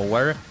attacked him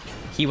more,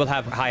 he will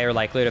have a higher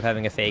likelihood of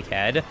having a fake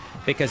head.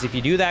 Because if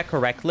you do that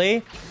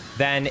correctly,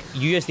 then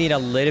you just need a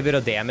little bit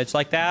of damage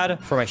like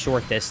that from a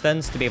short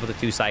distance to be able to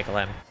 2-cycle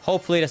him.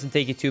 Hopefully it doesn't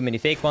take you too many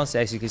fake ones.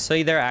 As you can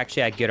see there,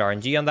 actually I had good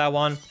RNG on that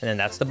one. And then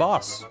that's the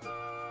boss.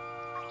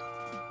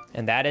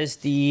 And that is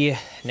the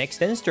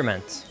next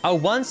instrument. A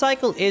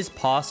 1-cycle is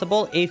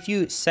possible if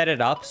you set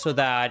it up so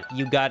that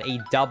you got a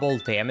double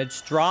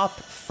damage drop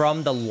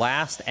from the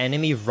last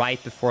enemy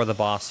right before the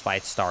boss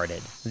fight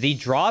started. The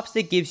drops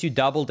that gives you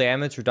double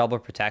damage or double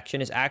protection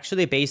is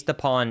actually based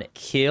upon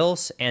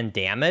kills and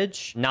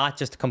damage, not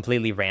just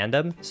completely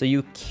random. So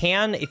you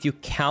can, if you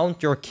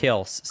count your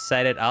kills,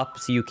 set it up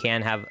so you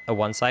can have a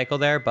 1-cycle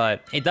there,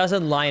 but it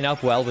doesn't line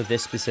up well with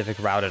this specific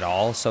route at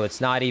all. So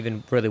it's not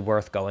even really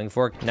worth going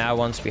for. Now,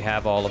 once we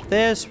have all of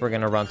this, we're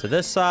gonna run to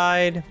this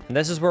side, and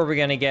this is where we're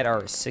gonna get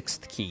our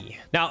 6th key.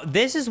 Now,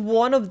 this is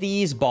one of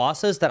these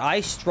bosses that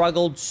I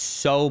struggled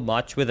so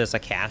much with as a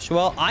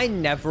casual. I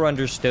never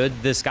understood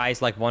this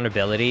guy's like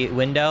vulnerability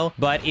window,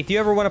 but if you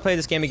ever want to play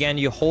this game again,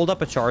 you hold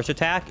up a charge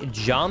attack,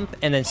 jump,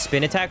 and then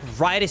spin attack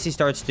right as he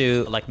starts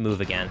to like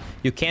move again.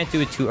 You can't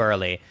do it too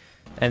early.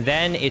 And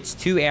then it's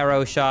 2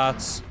 arrow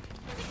shots,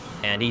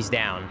 and he's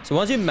down. So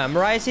once you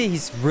memorize it,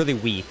 he's really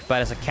weak.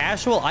 But as a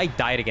casual, I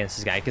died against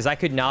this guy because I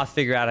could not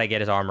figure out how to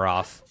get his armor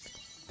off.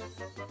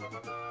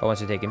 But once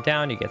you take him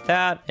down, you get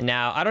that. And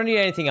now I don't need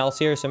anything else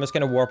here, so I'm just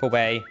going to warp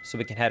away so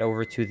we can head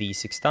over to the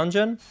 6th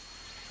dungeon.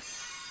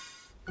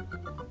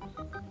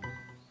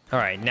 All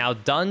right, now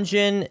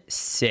dungeon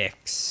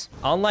 6.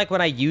 Unlike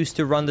when I used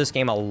to run this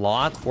game a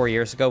lot 4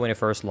 years ago when it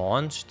first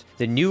launched,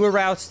 the newer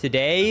routes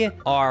today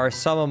are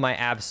some of my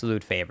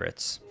absolute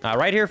favorites.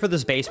 Right here for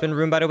this basement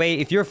room, by the way,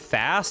 if you're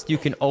fast, you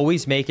can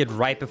always make it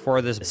right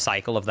before this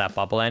cycle of that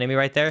bubble enemy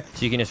right there.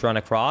 So you can just run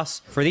across.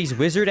 For these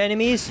wizard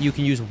enemies, you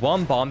can use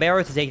 1 bomb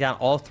arrow to take down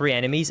all 3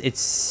 enemies. It's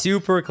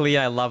super clean.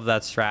 I love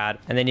that strat.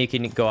 And then you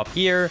can go up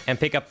here and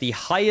pick up the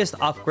highest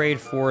upgrade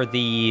for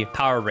the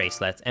power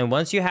bracelet. And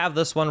once you have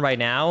this one right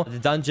now, now, the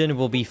dungeon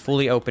will be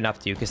fully open up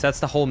to you, because that's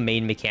the whole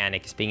main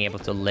mechanic, is being able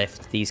to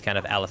lift these kind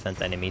of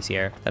elephant enemies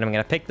here. Then I'm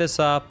going to pick this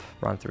up,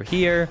 run through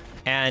here.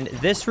 And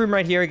this room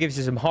right here gives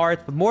you some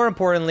hearts, but more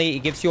importantly, it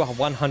gives you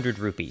 100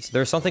 rupees.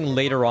 There's something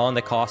later on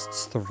that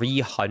costs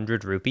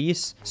 300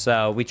 rupees.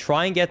 So we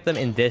try and get them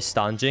in this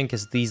dungeon,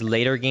 because these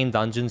later game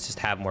dungeons just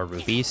have more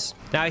rupees.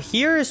 Now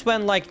here is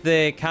when like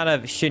the kind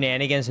of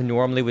shenanigans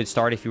normally would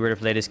start if you were to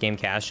play this game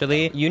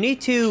casually. You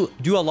need to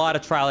do a lot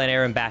of trial and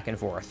error and back and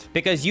forth,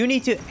 because you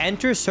need to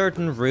enter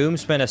certain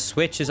rooms when a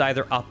switch is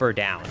either up or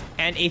down.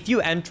 And if you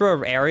enter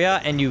an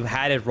area and you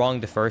had it wrong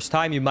the first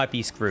time, you might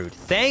be screwed.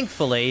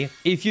 Thankfully,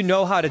 if you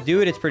know how to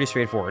do it, it's pretty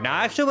straightforward. Now,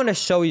 I actually want to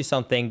show you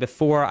something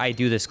before I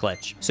do this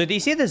glitch. So do you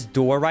see this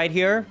door right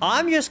here?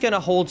 I'm just going to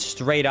hold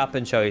straight up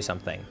and show you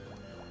something.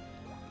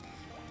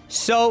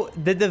 So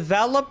the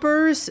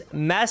developers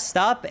messed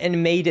up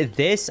and made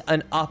this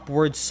an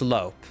upward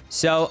slope.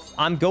 So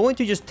I'm going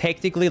to just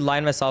technically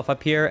line myself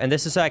up here, and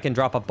this is so I can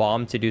drop a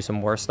bomb to do some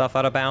more stuff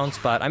out of bounds,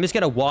 but I'm just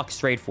going to walk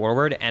straight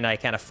forward, and I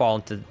kind of fall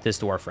into this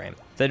door frame.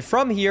 Then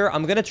from here,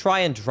 I'm going to try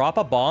and drop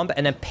a bomb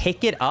and then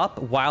pick it up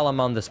while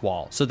I'm on this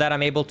wall, so that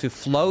I'm able to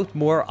float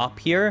more up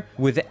here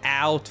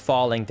without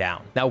falling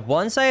down. Now,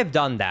 once I have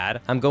done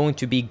that, I'm going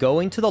to be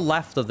going to the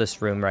left of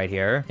this room right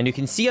here, and you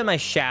can see on my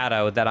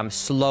shadow that I'm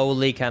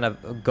slowly kind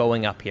of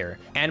going up here.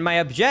 And my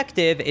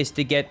objective is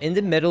to get in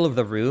the middle of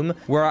the room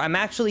where I'm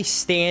actually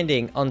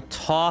standing on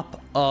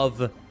top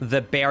of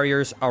the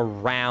barriers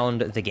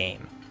around the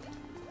game.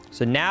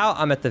 So now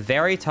I'm at the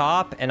very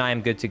top and I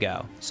am good to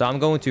go. So I'm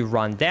going to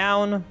run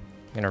down. I'm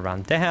going to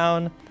run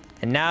down.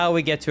 And now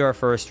we get to our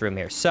first room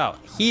here. So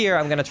here,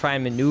 I'm going to try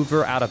and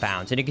maneuver out of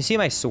bounds. And you can see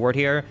my sword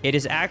here. It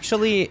is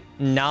actually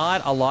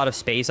not a lot of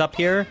space up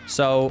here.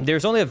 So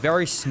there's only a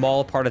very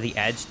small part of the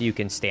edge that you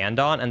can stand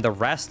on. And the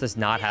rest does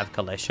not have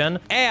collision.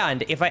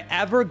 And if I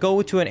ever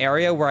go to an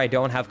area where I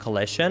don't have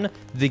collision,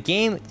 the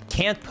game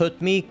can't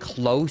put me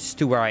close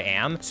to where I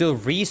am. So it'll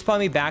respawn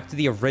me back to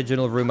the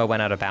original room I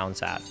went out of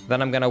bounds at.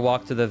 Then I'm going to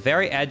walk to the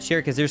very edge here,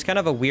 because there's kind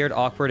of a weird,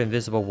 awkward,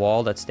 invisible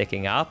wall that's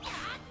sticking up.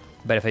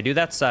 But if I do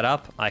that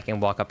setup, I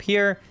can walk up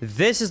here.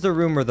 This is the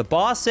room where the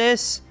boss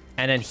is.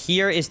 And then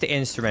here is the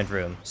instrument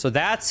room. So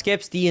that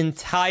skips the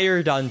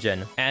entire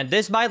dungeon. And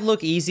this might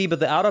look easy,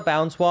 but the out of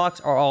bounds walks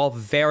are all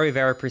very,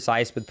 very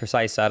precise with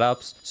precise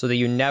setups, so that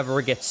you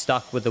never get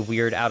stuck with the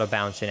weird out of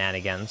bounds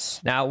shenanigans.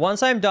 Now,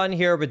 once I'm done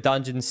here with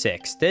dungeon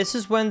 6, this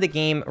is when the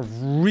game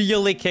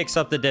really kicks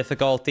up the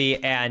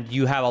difficulty and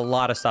you have a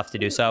lot of stuff to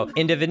do. So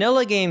in the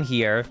vanilla game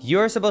here,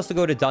 you're supposed to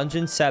go to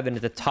dungeon 7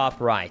 at the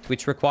top right,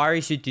 which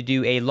requires you to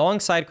do a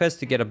long side quest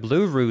to get a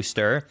blue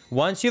rooster.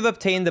 Once you've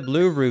obtained the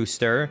blue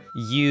rooster,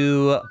 you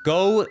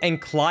go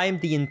and climb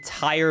the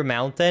entire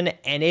mountain,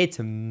 and it's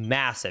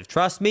massive.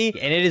 Trust me,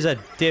 and it is a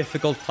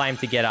difficult climb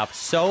to get up.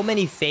 So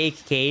many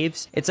fake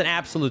caves. It's an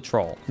absolute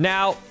troll.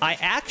 Now, I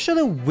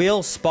actually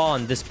will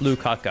spawn this blue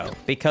cucko,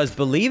 because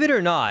believe it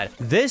or not,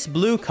 this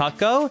blue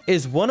cucko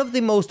is one of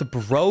the most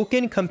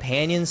broken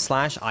companion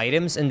slash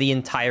items in the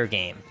entire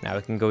game. Now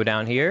we can go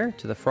down here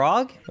to the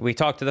frog. We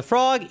talk to the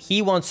frog.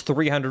 He wants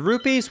 300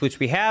 rupees, which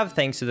we have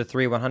thanks to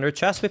the 100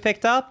 chests we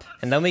picked up.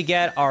 And then we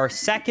get our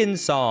second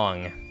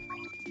song.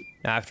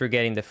 Now, after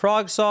getting the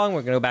frog song,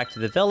 we're going to go back to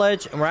the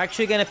village, and we're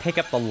actually going to pick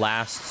up the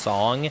last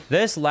song.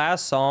 This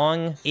last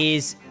song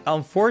is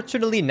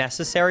unfortunately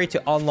necessary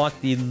to unlock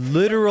the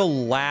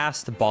literal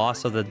last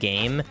boss of the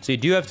game. So you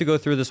do have to go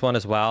through this one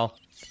as well.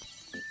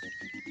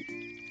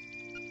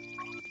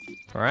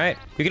 All right.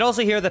 You can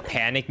also hear the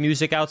panic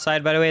music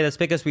outside, by the way. That's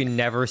because we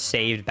never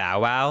saved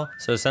Bow Wow.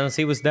 So since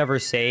he was never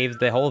saved,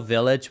 the whole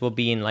village will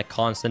be in like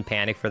constant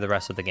panic for the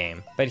rest of the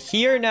game. But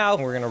here now,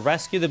 we're going to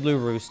rescue the blue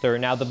rooster.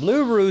 Now, the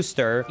blue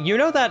rooster, you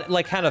know that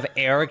like kind of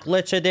air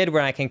glitch I did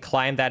where I can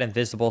climb that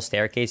invisible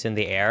staircase in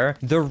the air?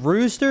 The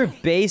rooster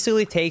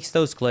basically takes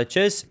those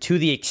glitches to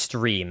the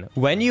extreme.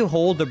 When you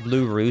hold the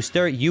blue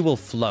rooster, you will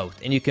float,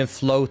 and you can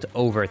float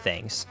over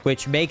things,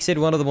 which makes it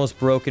one of the most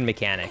broken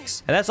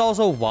mechanics. And that's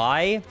also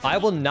why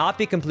I will not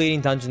be completing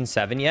dungeon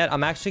 7 yet.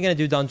 I'm actually going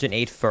to do dungeon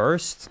 8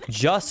 first,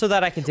 just so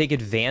that I can take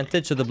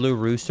advantage of the blue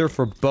rooster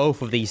for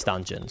both of these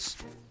dungeons.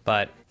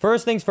 But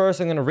first things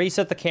first, I'm going to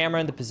reset the camera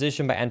into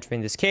position by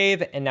entering this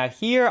cave. And now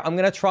here, I'm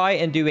going to try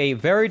and do a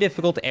very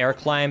difficult air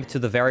climb to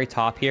the very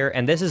top here.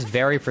 And this is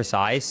very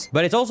precise,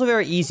 but it's also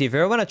very easy. If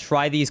you ever want to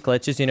try these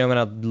glitches, you know, I'm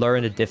going to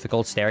learn the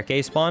difficult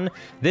staircase one.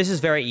 This is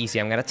very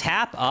easy. I'm going to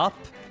tap up,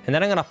 and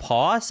then I'm going to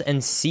pause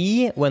and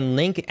see when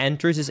Link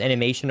enters his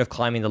animation of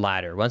climbing the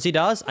ladder. Once he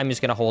does, I'm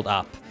just going to hold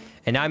up.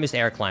 And now I'm just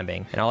air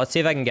climbing. And now let's see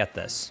if I can get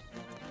this.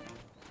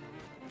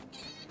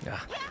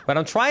 What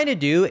I'm trying to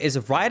do is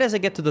right as I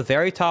get to the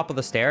very top of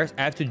the stairs,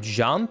 I have to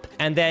jump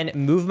and then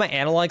move my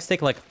analog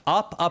stick like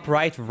up,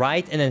 right,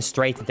 and then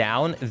straight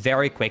down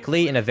very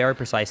quickly in a very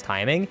precise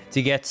timing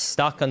to get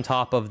stuck on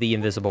top of the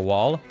invisible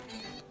wall.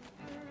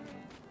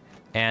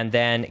 And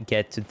then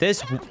get to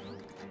this.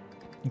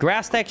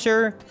 grass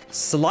texture,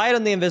 slide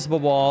on the invisible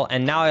wall,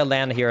 and now I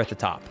land here at the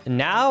top.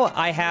 Now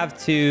I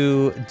have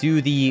to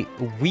do the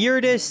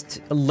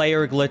weirdest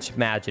layer glitch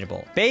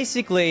imaginable.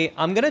 Basically,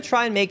 I'm gonna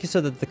try and make it so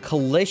that the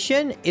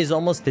collision is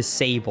almost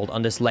disabled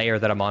on this layer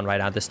that I'm on right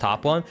now, this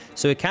top one.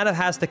 So it kind of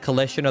has the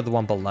collision of the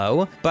one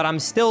below, but I'm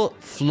still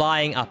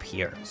flying up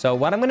here. So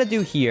what I'm gonna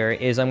do here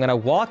is I'm gonna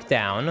walk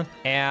down,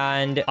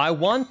 and I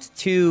want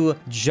to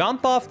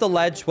jump off the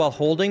ledge while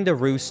holding the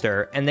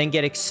rooster and then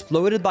get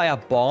exploded by a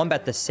bomb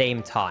at the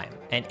same time.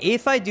 And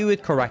if I do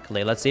it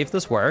correctly, let's see if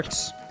this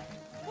works.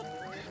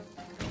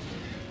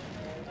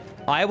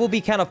 I will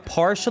be kind of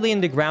partially in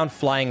the ground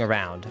flying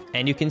around.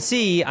 And you can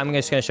see, I'm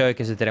just going to show you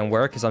because it didn't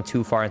work because I'm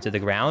too far into the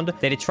ground,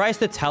 that it tries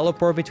to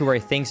teleport me to where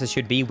it thinks it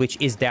should be, which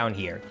is down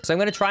here. So I'm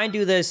going to try and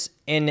do this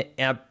in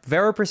a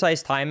very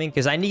precise timing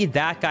because I need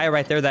that guy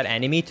right there, that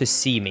enemy, to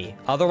see me.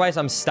 Otherwise,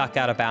 I'm stuck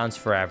out of bounds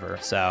forever.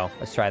 So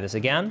let's try this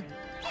again.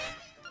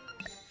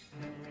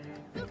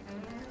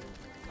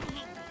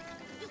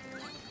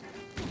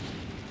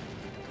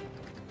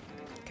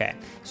 Okay,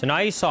 so now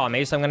you saw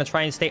me, so I'm going to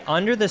try and stay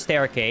under the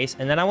staircase,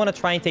 and then I want to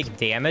try and take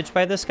damage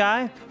by this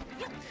guy.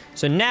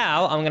 So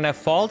now I'm going to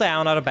fall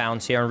down out of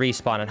bounds here and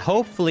respawn, and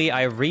hopefully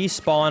I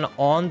respawn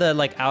on the,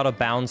 like, out of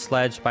bounds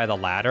ledge by the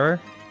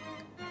ladder.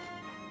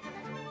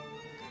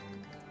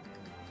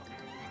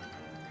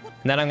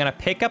 And then I'm going to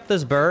pick up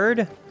this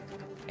bird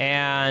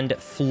and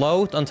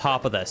float on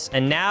top of this.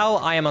 And now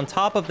I am on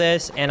top of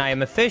this, and I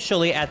am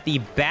officially at the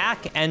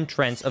back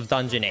entrance of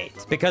Dungeon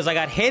 8. Because I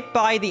got hit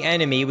by the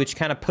enemy, which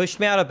kind of pushed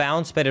me out of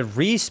bounds, but it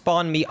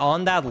respawned me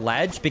on that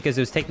ledge because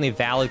it was technically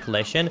valid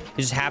collision. It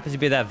just happens to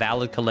be that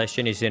valid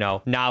collision is, you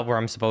know, not where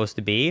I'm supposed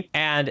to be.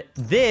 And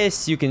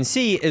this, you can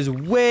see, is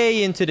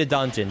way into the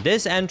dungeon.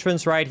 This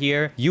entrance right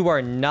here, you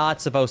are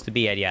not supposed to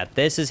be at yet.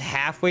 This is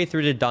halfway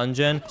through the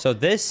dungeon. So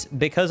this,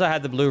 because I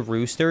had the blue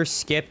rooster,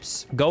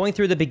 skips going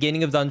through the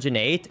beginning of Dungeon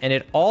 8, and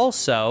it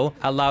also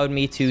allowed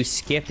me to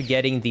skip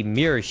getting the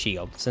mirror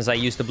shield since I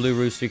used the blue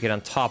rooster to get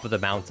on top of the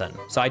mountain.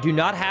 So I do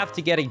not have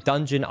to get a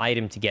dungeon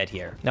item to get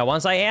here. Now,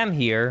 once I am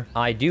here,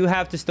 I do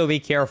have to still be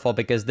careful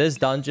because this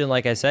dungeon,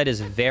 like I said, is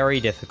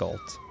very difficult.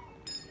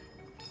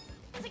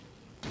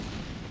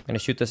 I'm gonna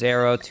shoot this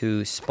arrow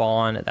to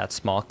spawn that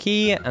small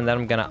key, and then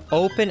I'm gonna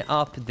open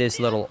up this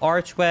little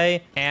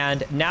archway.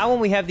 And now when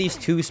we have these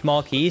two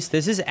small keys,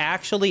 this is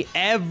actually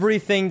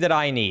everything that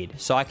I need.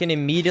 So I can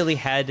immediately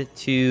head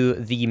to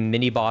the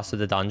mini boss of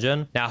the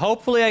dungeon. Now,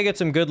 hopefully I get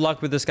some good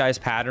luck with this guy's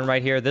pattern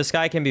right here. This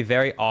guy can be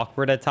very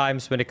awkward at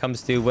times when it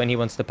comes to when he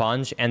wants to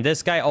punch. And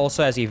this guy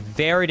also has a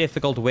very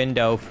difficult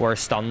window for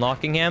stun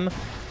locking him.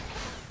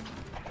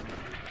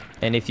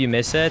 And if you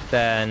miss it,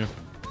 then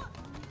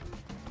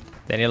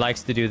he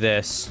likes to do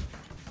this.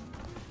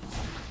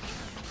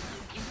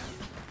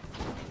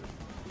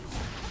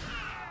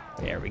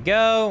 There we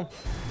go.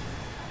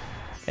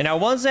 And now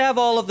once I have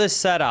all of this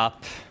set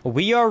up,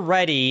 we are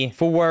ready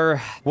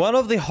for one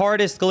of the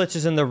hardest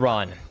glitches in the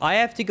run. I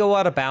have to go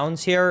out of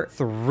bounds here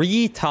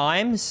 3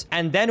 times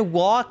and then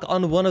walk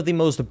on one of the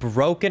most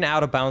broken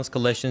out of bounds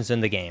collisions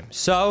in the game.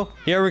 So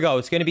here we go.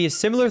 It's going to be a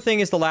similar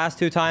thing as the last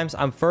 2 times.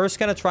 I'm first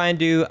going to try and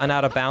do an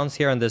out of bounds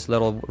here on this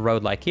little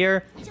road like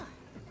here.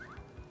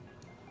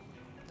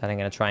 Then I'm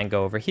going to try and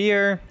go over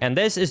here. And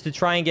this is to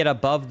try and get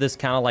above this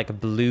kind of like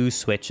blue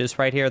switches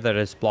right here that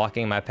is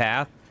blocking my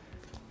path.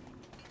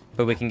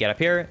 But we can get up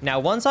here.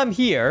 Now, once I'm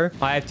here,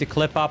 I have to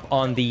clip up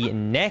on the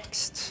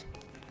next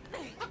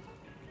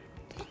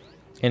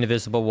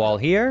invisible wall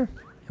here.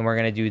 And we're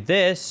going to do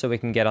this so we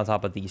can get on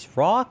top of these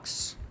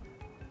rocks.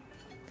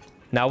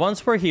 Now,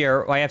 once we're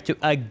here, I have to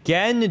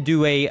again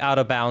do a out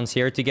of bounds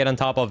here to get on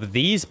top of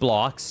these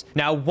blocks.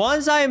 Now,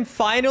 once I am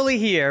finally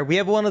here, we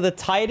have one of the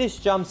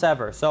tightest jumps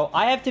ever. So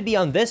I have to be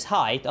on this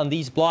height, on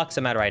these blocks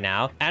I'm at right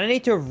now. And I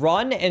need to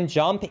run and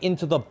jump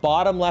into the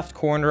bottom left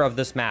corner of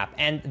this map.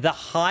 And the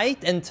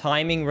height and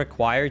timing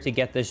required to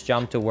get this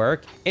jump to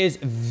work is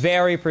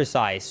very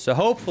precise. So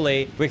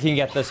hopefully we can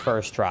get this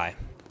first try.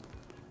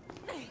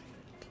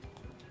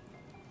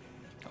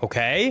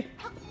 Okay.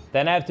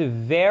 Then I have to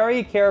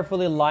very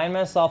carefully line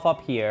myself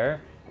up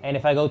here. And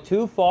if I go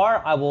too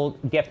far, I will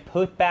get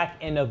put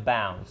back into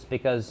bounds.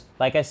 Because,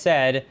 like I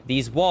said,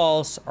 these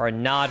walls are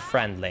not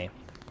friendly.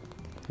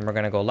 And we're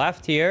going to go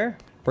left here.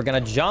 We're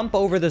going to jump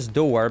over this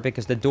door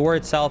because the door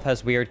itself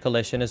has weird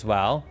collision as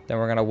well. Then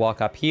we're going to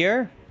walk up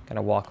here. Going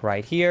to walk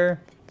right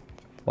here.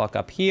 Walk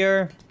up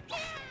here.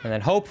 And then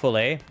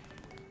hopefully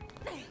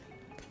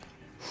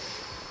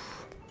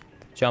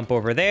jump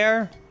over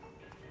there.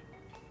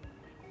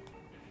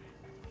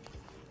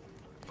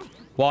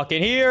 Walk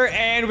in here,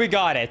 and we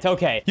got it.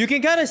 Okay. You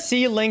can kind of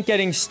see Link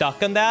getting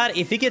stuck on that.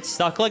 If he gets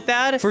stuck like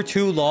that for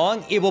too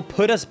long, it will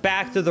put us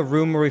back to the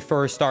room where we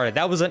first started.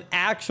 That was an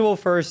actual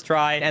first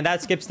try, and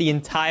that skips the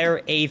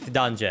entire 8th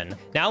dungeon.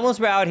 Now, once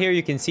we're out here,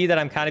 you can see that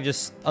I'm kind of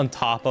just on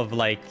top of,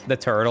 like, the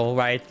turtle,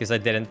 right? Because I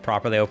didn't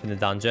properly open the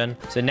dungeon.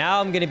 So now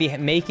I'm going to be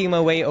making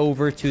my way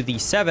over to the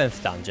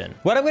 7th dungeon.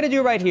 What I'm going to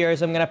do right here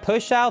is I'm going to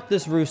push out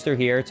this rooster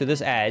here to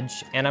this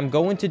edge, and I'm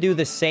going to do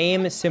the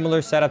same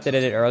similar setup that I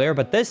did earlier,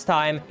 but this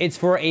time it's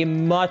for a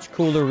much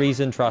cooler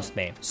reason, trust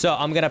me. So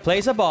I'm going to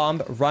place a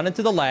bomb, run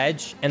into the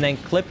ledge, and then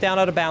clip down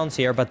out of bounds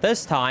here. But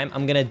this time,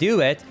 I'm going to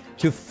do it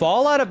to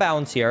fall out of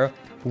bounds here,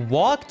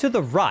 walk to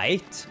the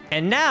right,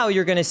 and now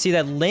you're gonna see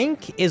that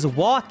Link is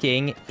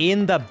walking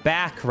in the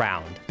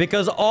background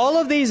because all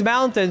of these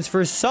mountains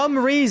for some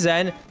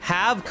reason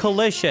have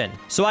collision.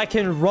 So I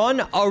can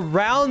run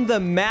around the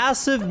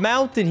massive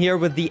mountain here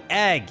with the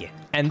egg.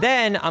 And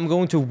then I'm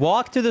going to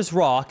walk to this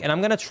rock, and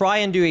I'm going to try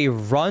and do a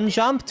run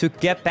jump to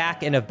get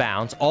back in of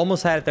bounds.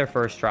 Almost had it there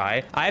first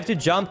try. I have to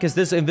jump because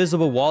this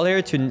invisible wall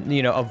here to,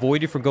 you know,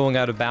 avoid you from going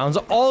out of bounds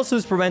also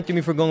is preventing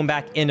me from going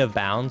back in of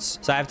bounds.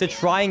 So I have to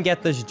try and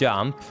get this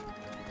jump.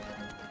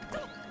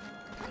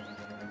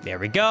 There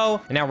we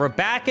go. And now we're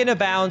back into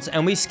bounds,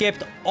 and we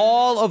skipped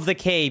all of the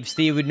caves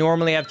that you would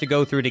normally have to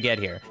go through to get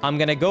here. I'm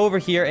going to go over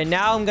here, and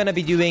now I'm going to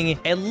be doing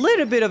a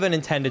little bit of an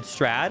intended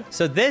strat.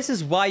 So this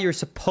is why you're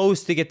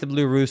supposed to get the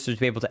blue rooster to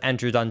be able to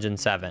enter Dungeon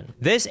 7.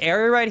 This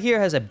area right here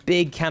has a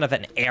big kind of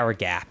an air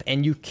gap,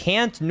 and you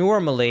can't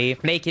normally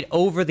make it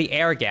over the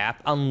air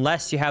gap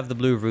unless you have the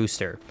blue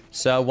rooster.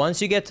 So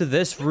once you get to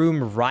this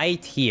room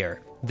right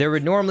here, there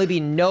would normally be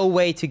no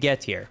way to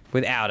get here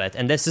without it.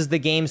 And this is the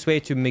game's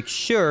way to make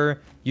sure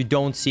you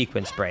don't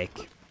sequence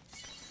break.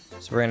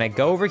 So we're going to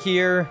go over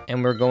here,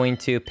 and we're going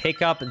to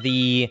pick up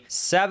the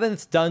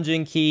 7th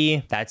dungeon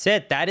key. That's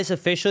it. That is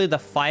officially the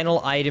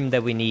final item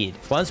that we need.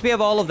 Once we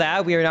have all of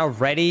that, we are now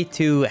ready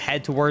to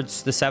head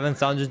towards the 7th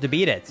dungeon to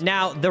beat it.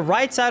 Now, the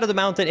right side of the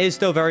mountain is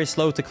still very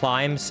slow to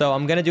climb, so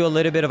I'm going to do a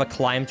little bit of a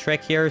climb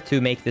trick here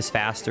to make this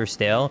faster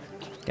still.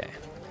 Okay.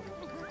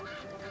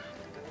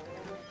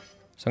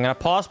 So I'm going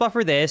to pause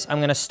buffer this. I'm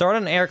going to start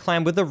an air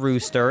climb with the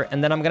rooster,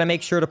 and then I'm going to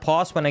make sure to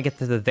pause when I get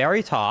to the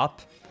very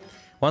top.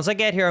 Once I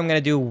get here, I'm going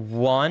to do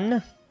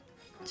 1,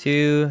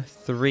 2,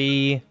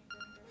 3,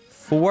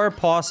 4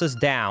 pauses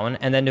down,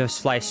 and then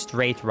just fly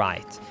straight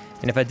right.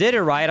 And if I did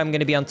it right, I'm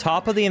going to be on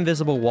top of the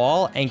invisible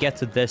wall and get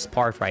to this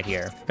part right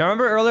here. Now,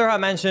 remember earlier I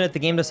mentioned that the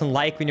game doesn't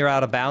like when you're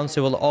out of bounds,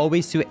 so it will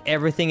always do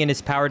everything in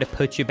its power to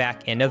put you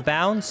back in of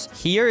bounds.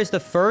 Here is the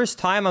first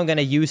time I'm going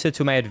to use it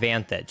to my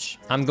advantage.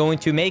 I'm going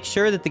to make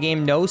sure that the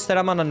game knows that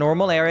I'm on a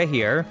normal area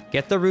here.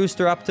 Get the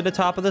rooster up to the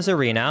top of this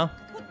arena.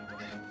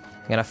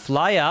 I'm going to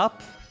fly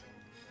up.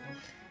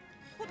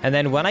 And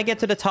then when I get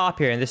to the top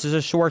here, and this is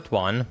a short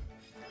one,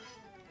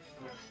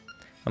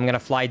 I'm going to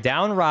fly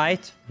down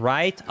right,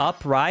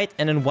 up right,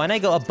 and then when I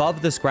go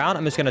above this ground,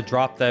 I'm just going to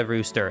drop the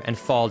rooster and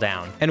fall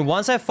down. And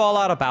once I fall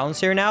out of bounds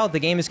here now, the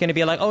game is going to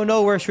be like, oh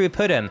no, where should we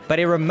put him? But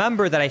I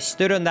remember that I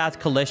stood on that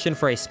collision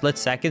for a split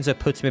second, so it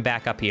puts me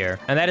back up here.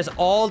 And that is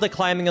all the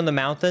climbing on the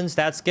mountains.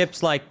 That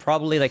skips like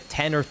probably like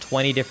 10 or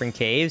 20 different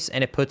caves,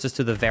 and it puts us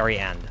to the very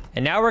end.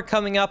 And now we're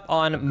coming up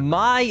on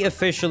my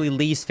officially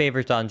least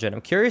favorite dungeon.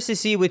 I'm curious to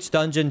see which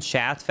dungeon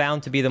chat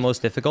found to be the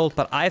most difficult,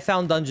 but I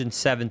found Dungeon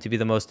 7 to be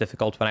the most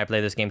difficult when I play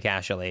this game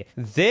casually.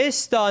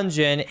 This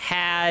dungeon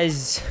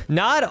has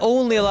not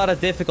only a lot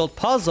of difficult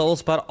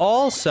puzzles, but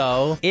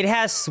also it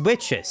has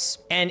switches.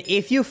 And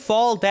if you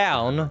fall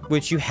down,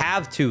 which you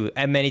have to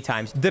many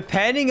times,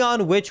 depending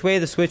on which way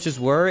the switches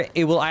were,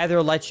 it will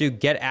either let you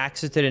get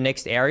access to the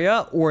next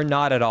area or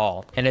not at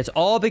all. And it's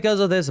all because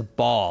of this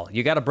ball.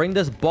 You got to bring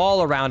this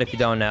ball around, if you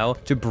don't know,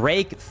 to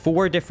break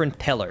 4 different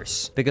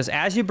pillars. Because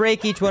as you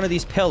break each one of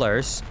these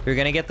pillars, you're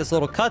going to get this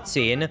little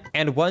cutscene.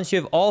 And once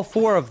you have all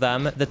 4 of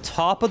them, the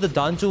top of the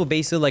dungeon will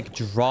basically like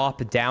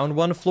drop down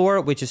 1 floor,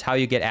 which is how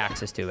you get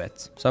access to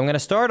it. So I'm going to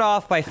start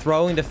off by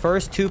throwing the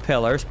first 2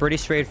 pillars, pretty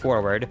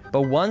straightforward.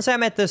 But once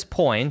I'm at this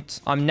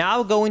point, I'm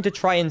now going to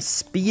try and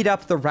speed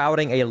up the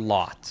routing a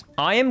lot.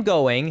 I am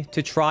going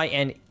to try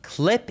and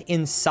clip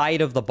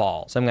inside of the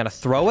ball. So I'm going to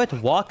throw it,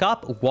 walk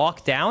up,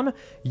 walk down,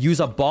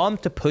 use a bomb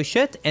to push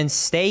it, and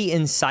stay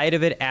inside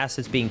of it as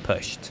it's being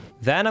pushed.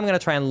 Then I'm going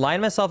to try and line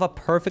myself up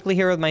perfectly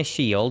here with my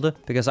shield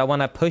because I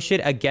want to push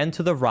it again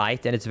to the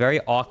right, and it's very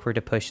awkward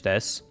to push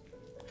this.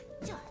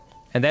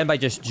 And then by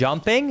just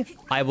jumping,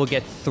 I will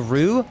get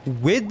through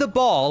with the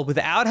ball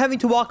without having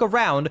to walk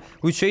around,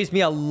 which saves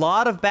me a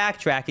lot of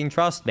backtracking,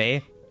 trust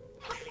me.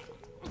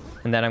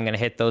 And then I'm going to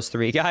hit those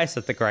 3 guys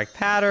at the correct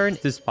pattern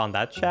to spawn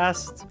that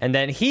chest. And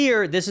then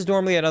here, this is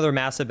normally another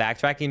massive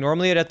backtracking.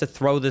 Normally, you'd have to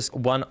throw this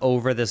one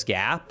over this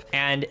gap.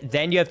 And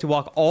then you have to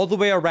walk all the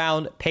way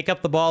around, pick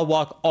up the ball,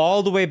 walk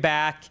all the way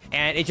back.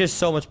 And it's just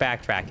so much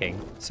backtracking.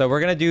 So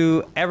we're going to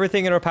do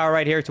everything in our power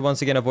right here to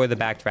once again avoid the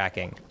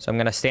backtracking. So I'm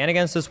going to stand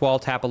against this wall,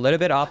 tap a little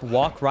bit up,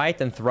 walk right,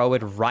 and throw it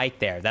right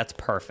there. That's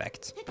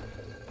perfect.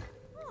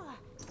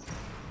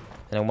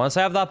 And then once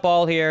I have that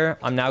ball here,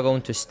 I'm now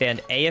going to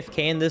stand AFK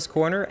in this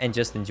corner and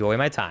just enjoy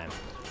my time.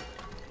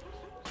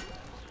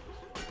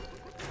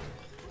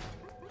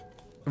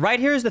 Right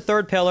here is the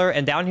 3rd pillar,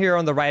 and down here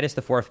on the right is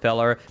the 4th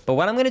pillar. But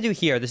what I'm going to do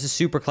here, this is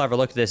super clever.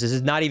 Look at this. This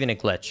is not even a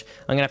glitch.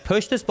 I'm going to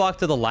push this block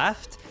to the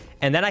left,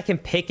 and then I can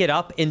pick it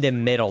up in the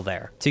middle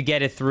there to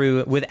get it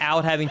through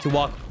without having to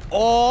walk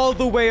all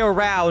the way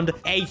around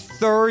a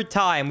 3rd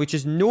time, which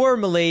is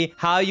normally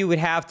how you would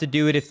have to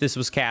do it if this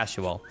was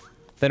casual.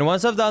 Then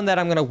once I've done that,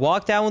 I'm going to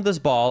walk down with this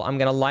ball. I'm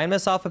going to line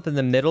myself up in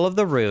the middle of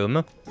the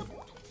room.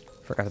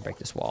 Forgot to break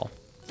this wall.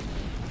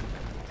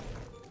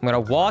 I'm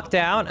going to walk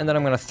down, and then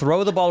I'm going to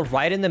throw the ball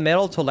right in the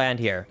middle to land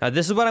here. Now,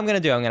 this is what I'm going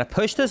to do. I'm going to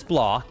push this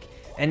block,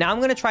 and now I'm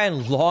going to try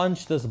and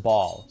launch this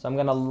ball. So I'm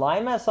going to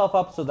line myself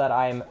up so that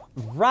I'm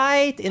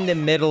right in the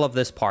middle of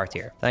this part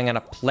here. Then I'm going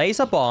to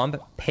place a bomb,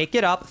 pick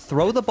it up,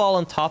 throw the ball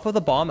on top of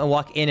the bomb, and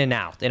walk in and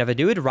out. And if I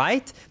do it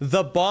right,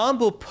 the bomb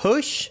will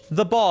push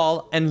the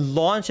ball and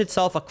launch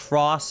itself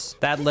across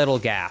that little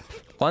gap.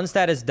 Once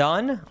that is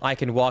done, I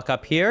can walk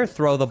up here,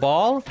 throw the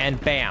ball, and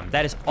bam.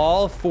 That is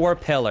all 4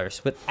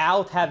 pillars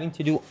without having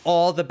to do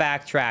all the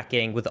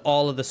backtracking with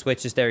all of the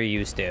switches that you're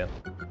used to.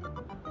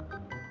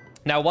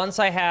 Now, once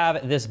I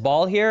have this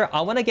ball here,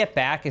 I want to get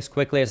back as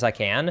quickly as I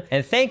can.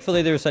 And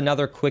thankfully, there's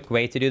another quick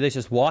way to do this.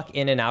 Just walk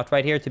in and out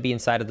right here to be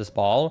inside of this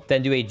ball.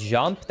 Then do a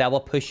jump. That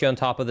will push you on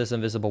top of this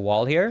invisible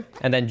wall here.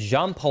 And then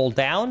jump, hold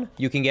down.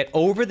 You can get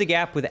over the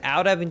gap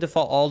without having to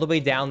fall all the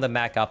way down, then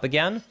back up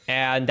again.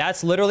 And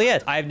that's literally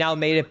it. I've now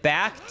made it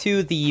back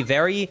to the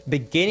very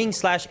beginning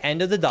 /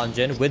 end of the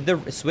dungeon with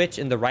the switch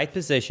in the right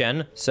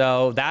position.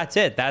 So that's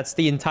it. That's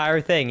the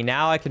entire thing.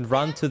 Now I can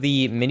run to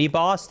the mini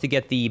boss to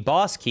get the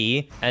boss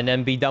key and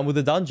be done with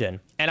the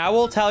dungeon. And I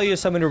will tell you,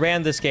 someone who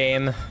ran this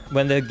game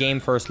when the game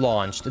first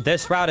launched,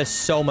 this route is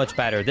so much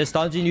better. This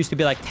dungeon used to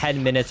be like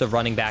 10 minutes of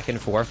running back and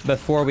forth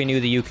before we knew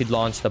that you could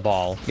launch the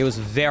ball. It was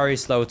very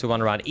slow to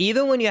run around.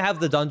 Even when you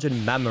have the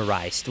dungeon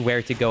memorized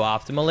where to go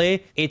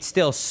optimally, it's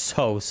still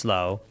so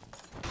slow.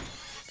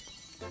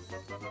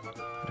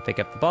 Gonna pick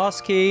up the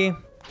boss key.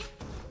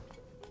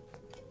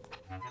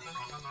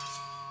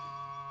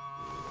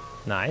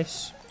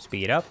 Nice.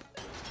 Speed up.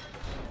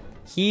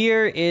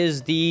 Here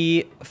is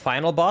the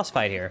final boss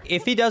fight here.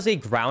 If he does a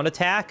ground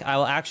attack, I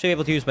will actually be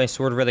able to use my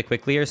sword really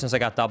quickly here since I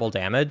got double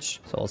damage.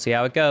 So we'll see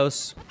how it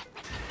goes.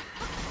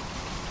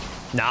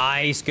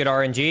 Nice. Good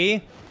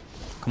RNG.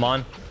 Come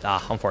on.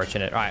 Ah,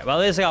 unfortunate. All right.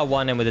 Well, at least I got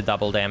one in with the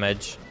double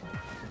damage.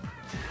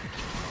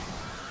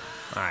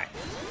 All right.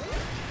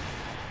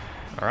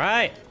 All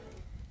right.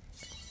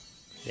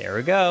 There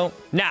we go.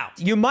 Now,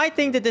 you might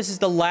think that this is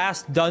the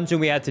last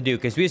dungeon we had to do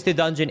because we used to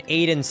dungeon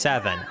 8 and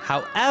 7.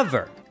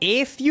 However,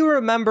 if you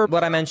remember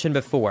what I mentioned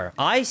before,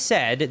 I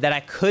said that I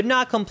could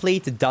not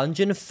complete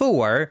Dungeon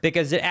 4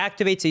 because it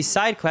activates a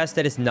side quest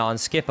that is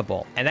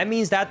non-skippable. And that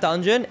means that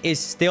dungeon is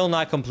still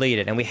not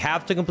completed. And we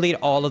have to complete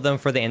all of them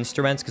for the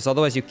instruments because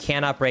otherwise you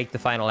cannot break the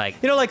final egg.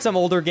 You know, like some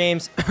older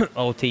games,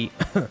 OT,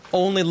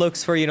 only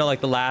looks for, you know,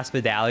 like the last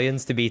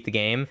medallions to beat the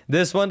game.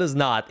 This one does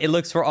not. It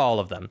looks for all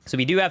of them. So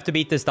we do have to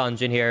beat this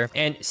dungeon here.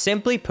 And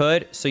simply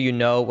put, so you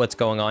know what's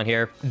going on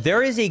here,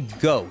 there is a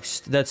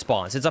ghost that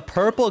spawns. It's a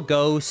purple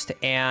ghost,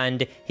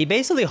 and he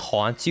basically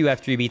haunts you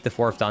after you beat the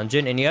 4th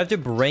dungeon, and you have to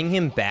bring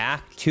him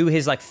back to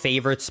his like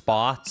favorite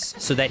spots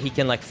so that he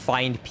can like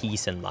find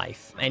peace in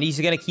life. And he's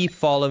gonna keep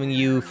following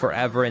you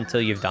forever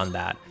until you've done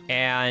that.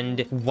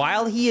 And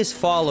while he is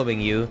following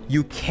you,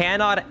 you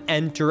cannot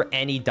enter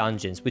any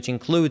dungeons, which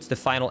includes the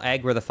final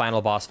egg where the final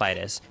boss fight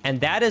is.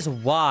 And that is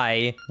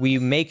why we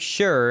make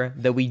sure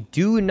that we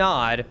do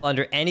not,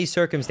 under any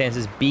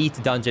circumstances,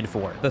 beat Dungeon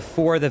 4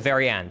 before the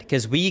very end.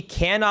 Because we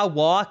cannot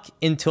walk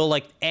until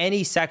like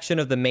any section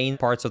of the main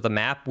parts of the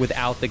map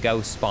without the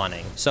ghost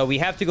spawning. So we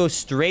have to go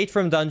straight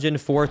from Dungeon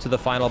 4 to the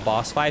final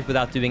boss fight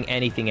without doing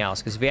anything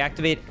else. Because if we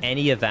activate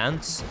any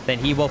events, then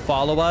he will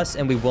follow us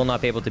and we will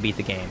not be able to beat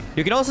the game.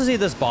 You can also see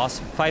this boss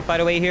fight, by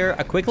the way, here.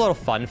 A quick little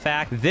fun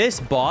fact. This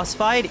boss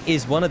fight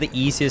is one of the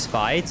easiest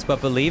fights, but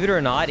believe it or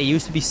not, it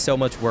used to be so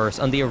much worse.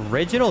 On the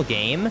original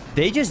game,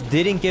 they just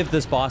didn't give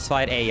this boss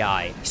fight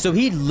AI. So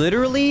he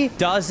literally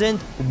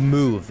doesn't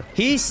move.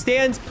 He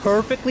stands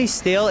perfectly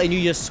still and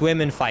you just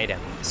swim and fight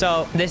him.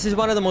 So this is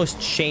one of the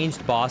most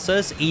changed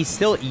bosses. He's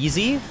still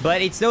easy,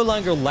 but it's no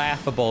longer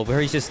laughable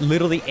where he's just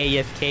literally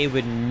AFK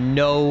with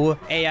no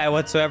AI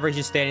whatsoever. He's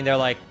just standing there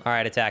like, all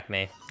right, attack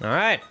me. All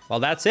right,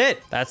 well, that's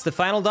it. That's the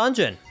final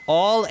dungeon.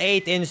 All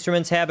 8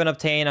 instruments have been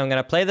obtained. I'm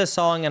going to play this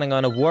song and I'm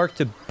going to work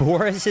to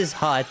Boris's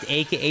hut,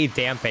 aka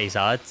Dampe's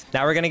hut.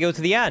 Now we're going to go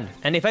to the end.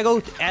 And if I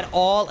go at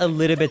all a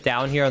little bit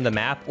down here on the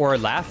map or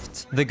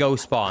left, the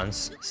ghost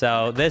spawns.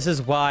 So this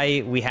is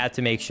why we had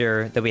to make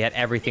sure that we had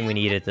everything we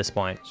needed at this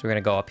point. So we're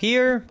going to go up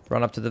here,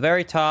 run up to the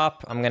very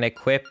top. I'm going to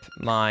equip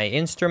my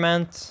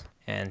instrument,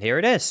 and here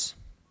it is.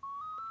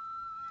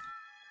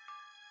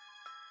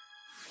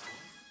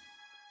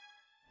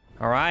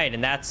 All right,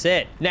 and that's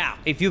it. Now,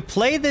 if you've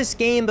played this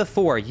game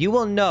before, you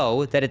will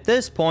know that at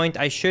this point,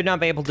 I should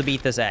not be able to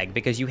beat this egg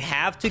because you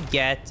have to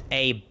get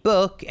a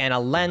book and a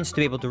lens to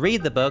be able to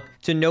read the book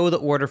to know the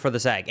order for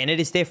this egg. And it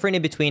is different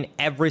in between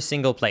every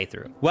single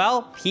playthrough.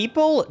 Well,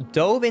 people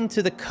dove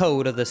into the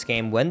code of this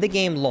game when the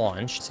game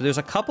launched. So there's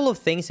a couple of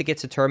things that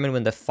gets determined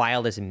when the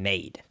file is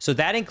made. So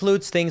that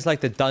includes things like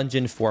the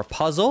Dungeon 4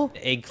 puzzle.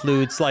 It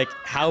includes like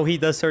how he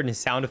does certain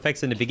sound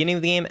effects in the beginning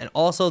of the game, and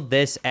also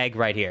this egg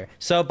right here.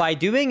 So by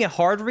doing a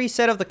hard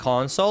reset of the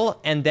console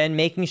and then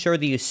making sure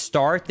that you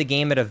start the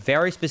game at a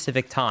very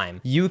specific time,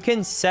 you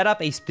can set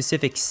up a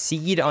specific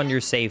seed on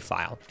your save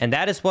file. And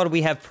that is what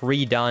we have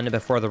pre-done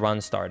before the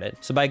run started.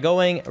 So by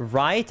going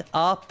right,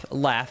 up,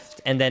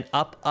 left, and then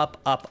up, up,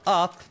 up,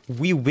 up,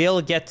 we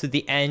will get to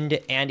the end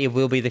and it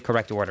will be the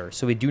correct order.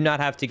 So we do not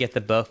have to get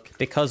the book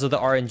because of the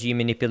RNG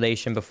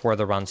manipulation before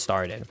the run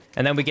started.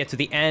 And then we get to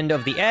the end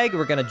of the egg.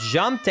 We're going to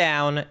jump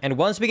down. And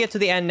once we get to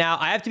the end now,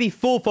 I have to be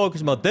full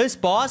focus mode. This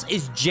boss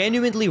is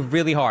genuinely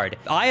really hard.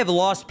 I have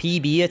lost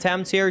PB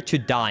attempts here to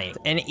dying.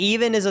 And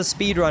even as a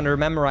speedrunner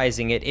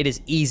memorizing it, it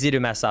is easy to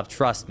mess up.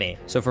 Trust me.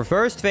 So for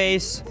first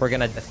phase, we're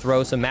going to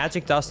throw some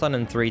magic dust on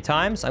him 3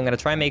 times. I'm going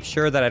to try and make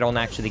sure that I don't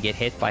actually get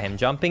hit by him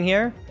jumping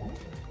here.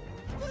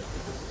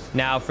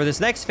 Now, for this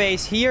next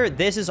phase here,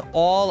 this is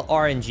all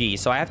RNG.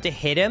 So I have to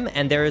hit him,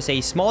 and there is a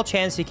small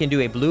chance he can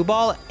do a blue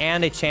ball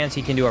and a chance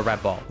he can do a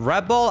red ball.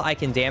 Red ball, I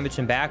can damage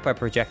him back by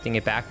projecting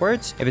it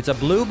backwards. If it's a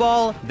blue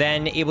ball,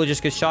 then it will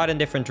just get shot in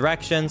different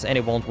directions, and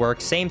it won't work.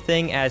 Same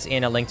thing as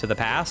in A Link to the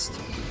Past.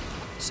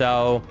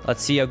 So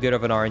let's see how good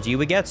of an RNG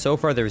we get. So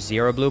far, there's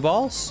 0 blue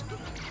balls.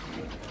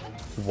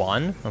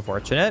 1,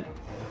 unfortunate.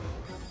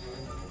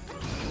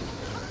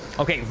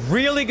 Okay,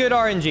 really good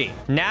RNG.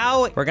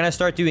 Now, we're going to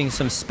start doing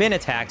some spin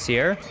attacks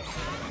here.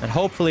 And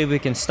hopefully we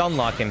can stun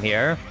lock him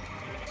here.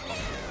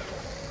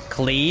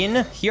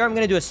 Clean. Here, I'm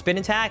going to do a spin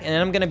attack. And then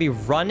I'm going to be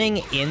running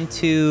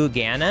into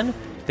Ganon.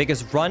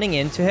 Because running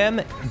into him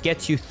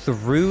gets you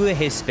through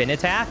his spin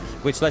attack,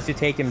 which lets you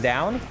take him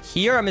down.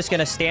 Here, I'm just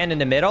going to stand in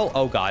the middle.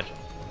 Oh, God.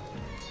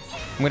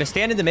 I'm going to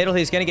stand in the middle.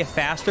 He's going to get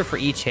faster for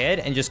each hit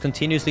and just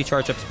continuously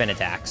charge up spin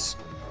attacks.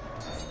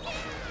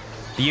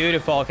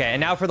 Beautiful. Okay, and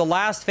now for the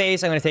last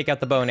phase, I'm going to take out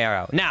the bow and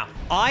arrow. Now,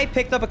 I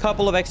picked up a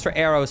couple of extra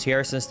arrows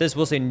here since this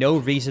was a no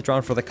reset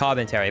run for the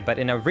commentary, but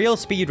in a real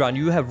speed run,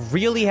 you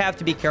really have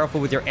to be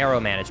careful with your arrow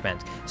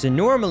management. So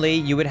normally,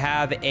 you would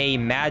have a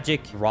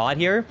magic rod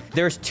here.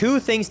 There's 2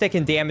 things that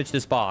can damage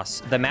this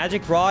boss, the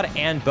magic rod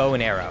and bow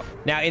and arrow.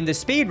 Now, in the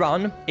speed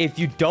run, if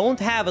you don't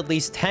have at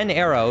least 10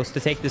 arrows to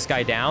take this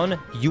guy down,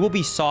 you will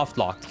be soft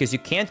locked because you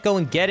can't go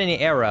and get any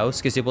arrows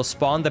because it will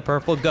spawn the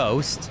purple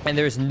ghost, and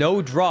there's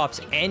no drops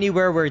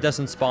anywhere where it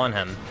doesn't spawn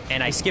him.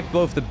 And I skipped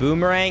both the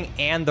boomerang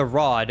and the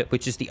rod,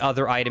 which is the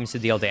other items to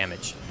deal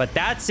damage. But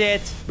that's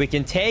it. We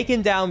can take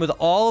him down with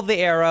all of the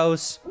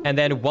arrows. And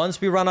then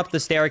once we run up the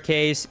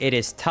staircase, it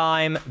is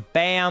time.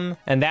 Bam.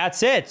 And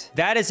that's it.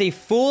 That is a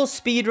full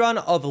speedrun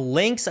of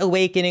Link's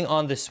Awakening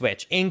on the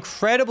Switch.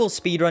 Incredible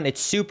speedrun. It's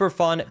super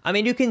fun. I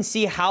mean, you can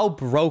see how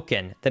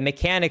broken the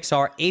mechanics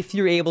are if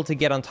you're able to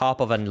get on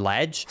top of a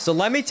ledge. So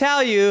let me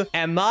tell you,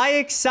 am I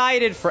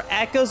excited for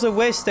Echoes of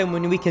Wisdom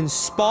when we can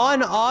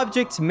spawn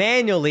objects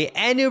manually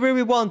anywhere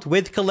we want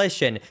with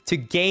collision to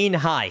gain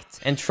height.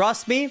 And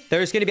trust me,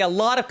 there's going to be a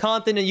lot of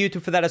content on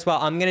YouTube for that as well.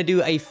 I'm going to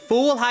do a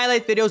full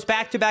highlight videos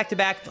back to back to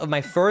back of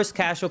my first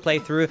casual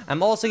playthrough.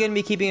 I'm also going to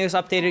be keeping us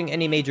updating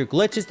any major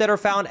glitches that are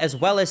found as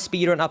well as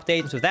speedrun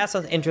updates. So if that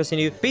sounds interesting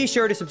to you, be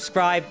sure to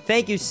subscribe.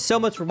 Thank you so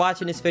much for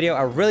watching this video.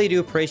 I really do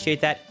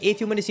appreciate that.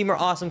 If you want to see more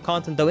awesome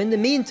content though, in the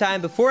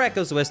meantime, before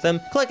Echoes of Wisdom,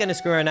 click on the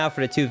screen right now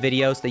for the 2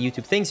 videos that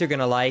YouTube thinks you're going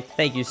to like.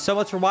 Thank you so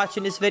much for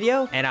watching this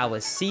video, and I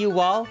will see you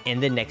all in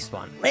the next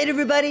one. Later,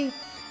 everybody.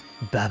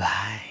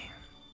 Bye-bye.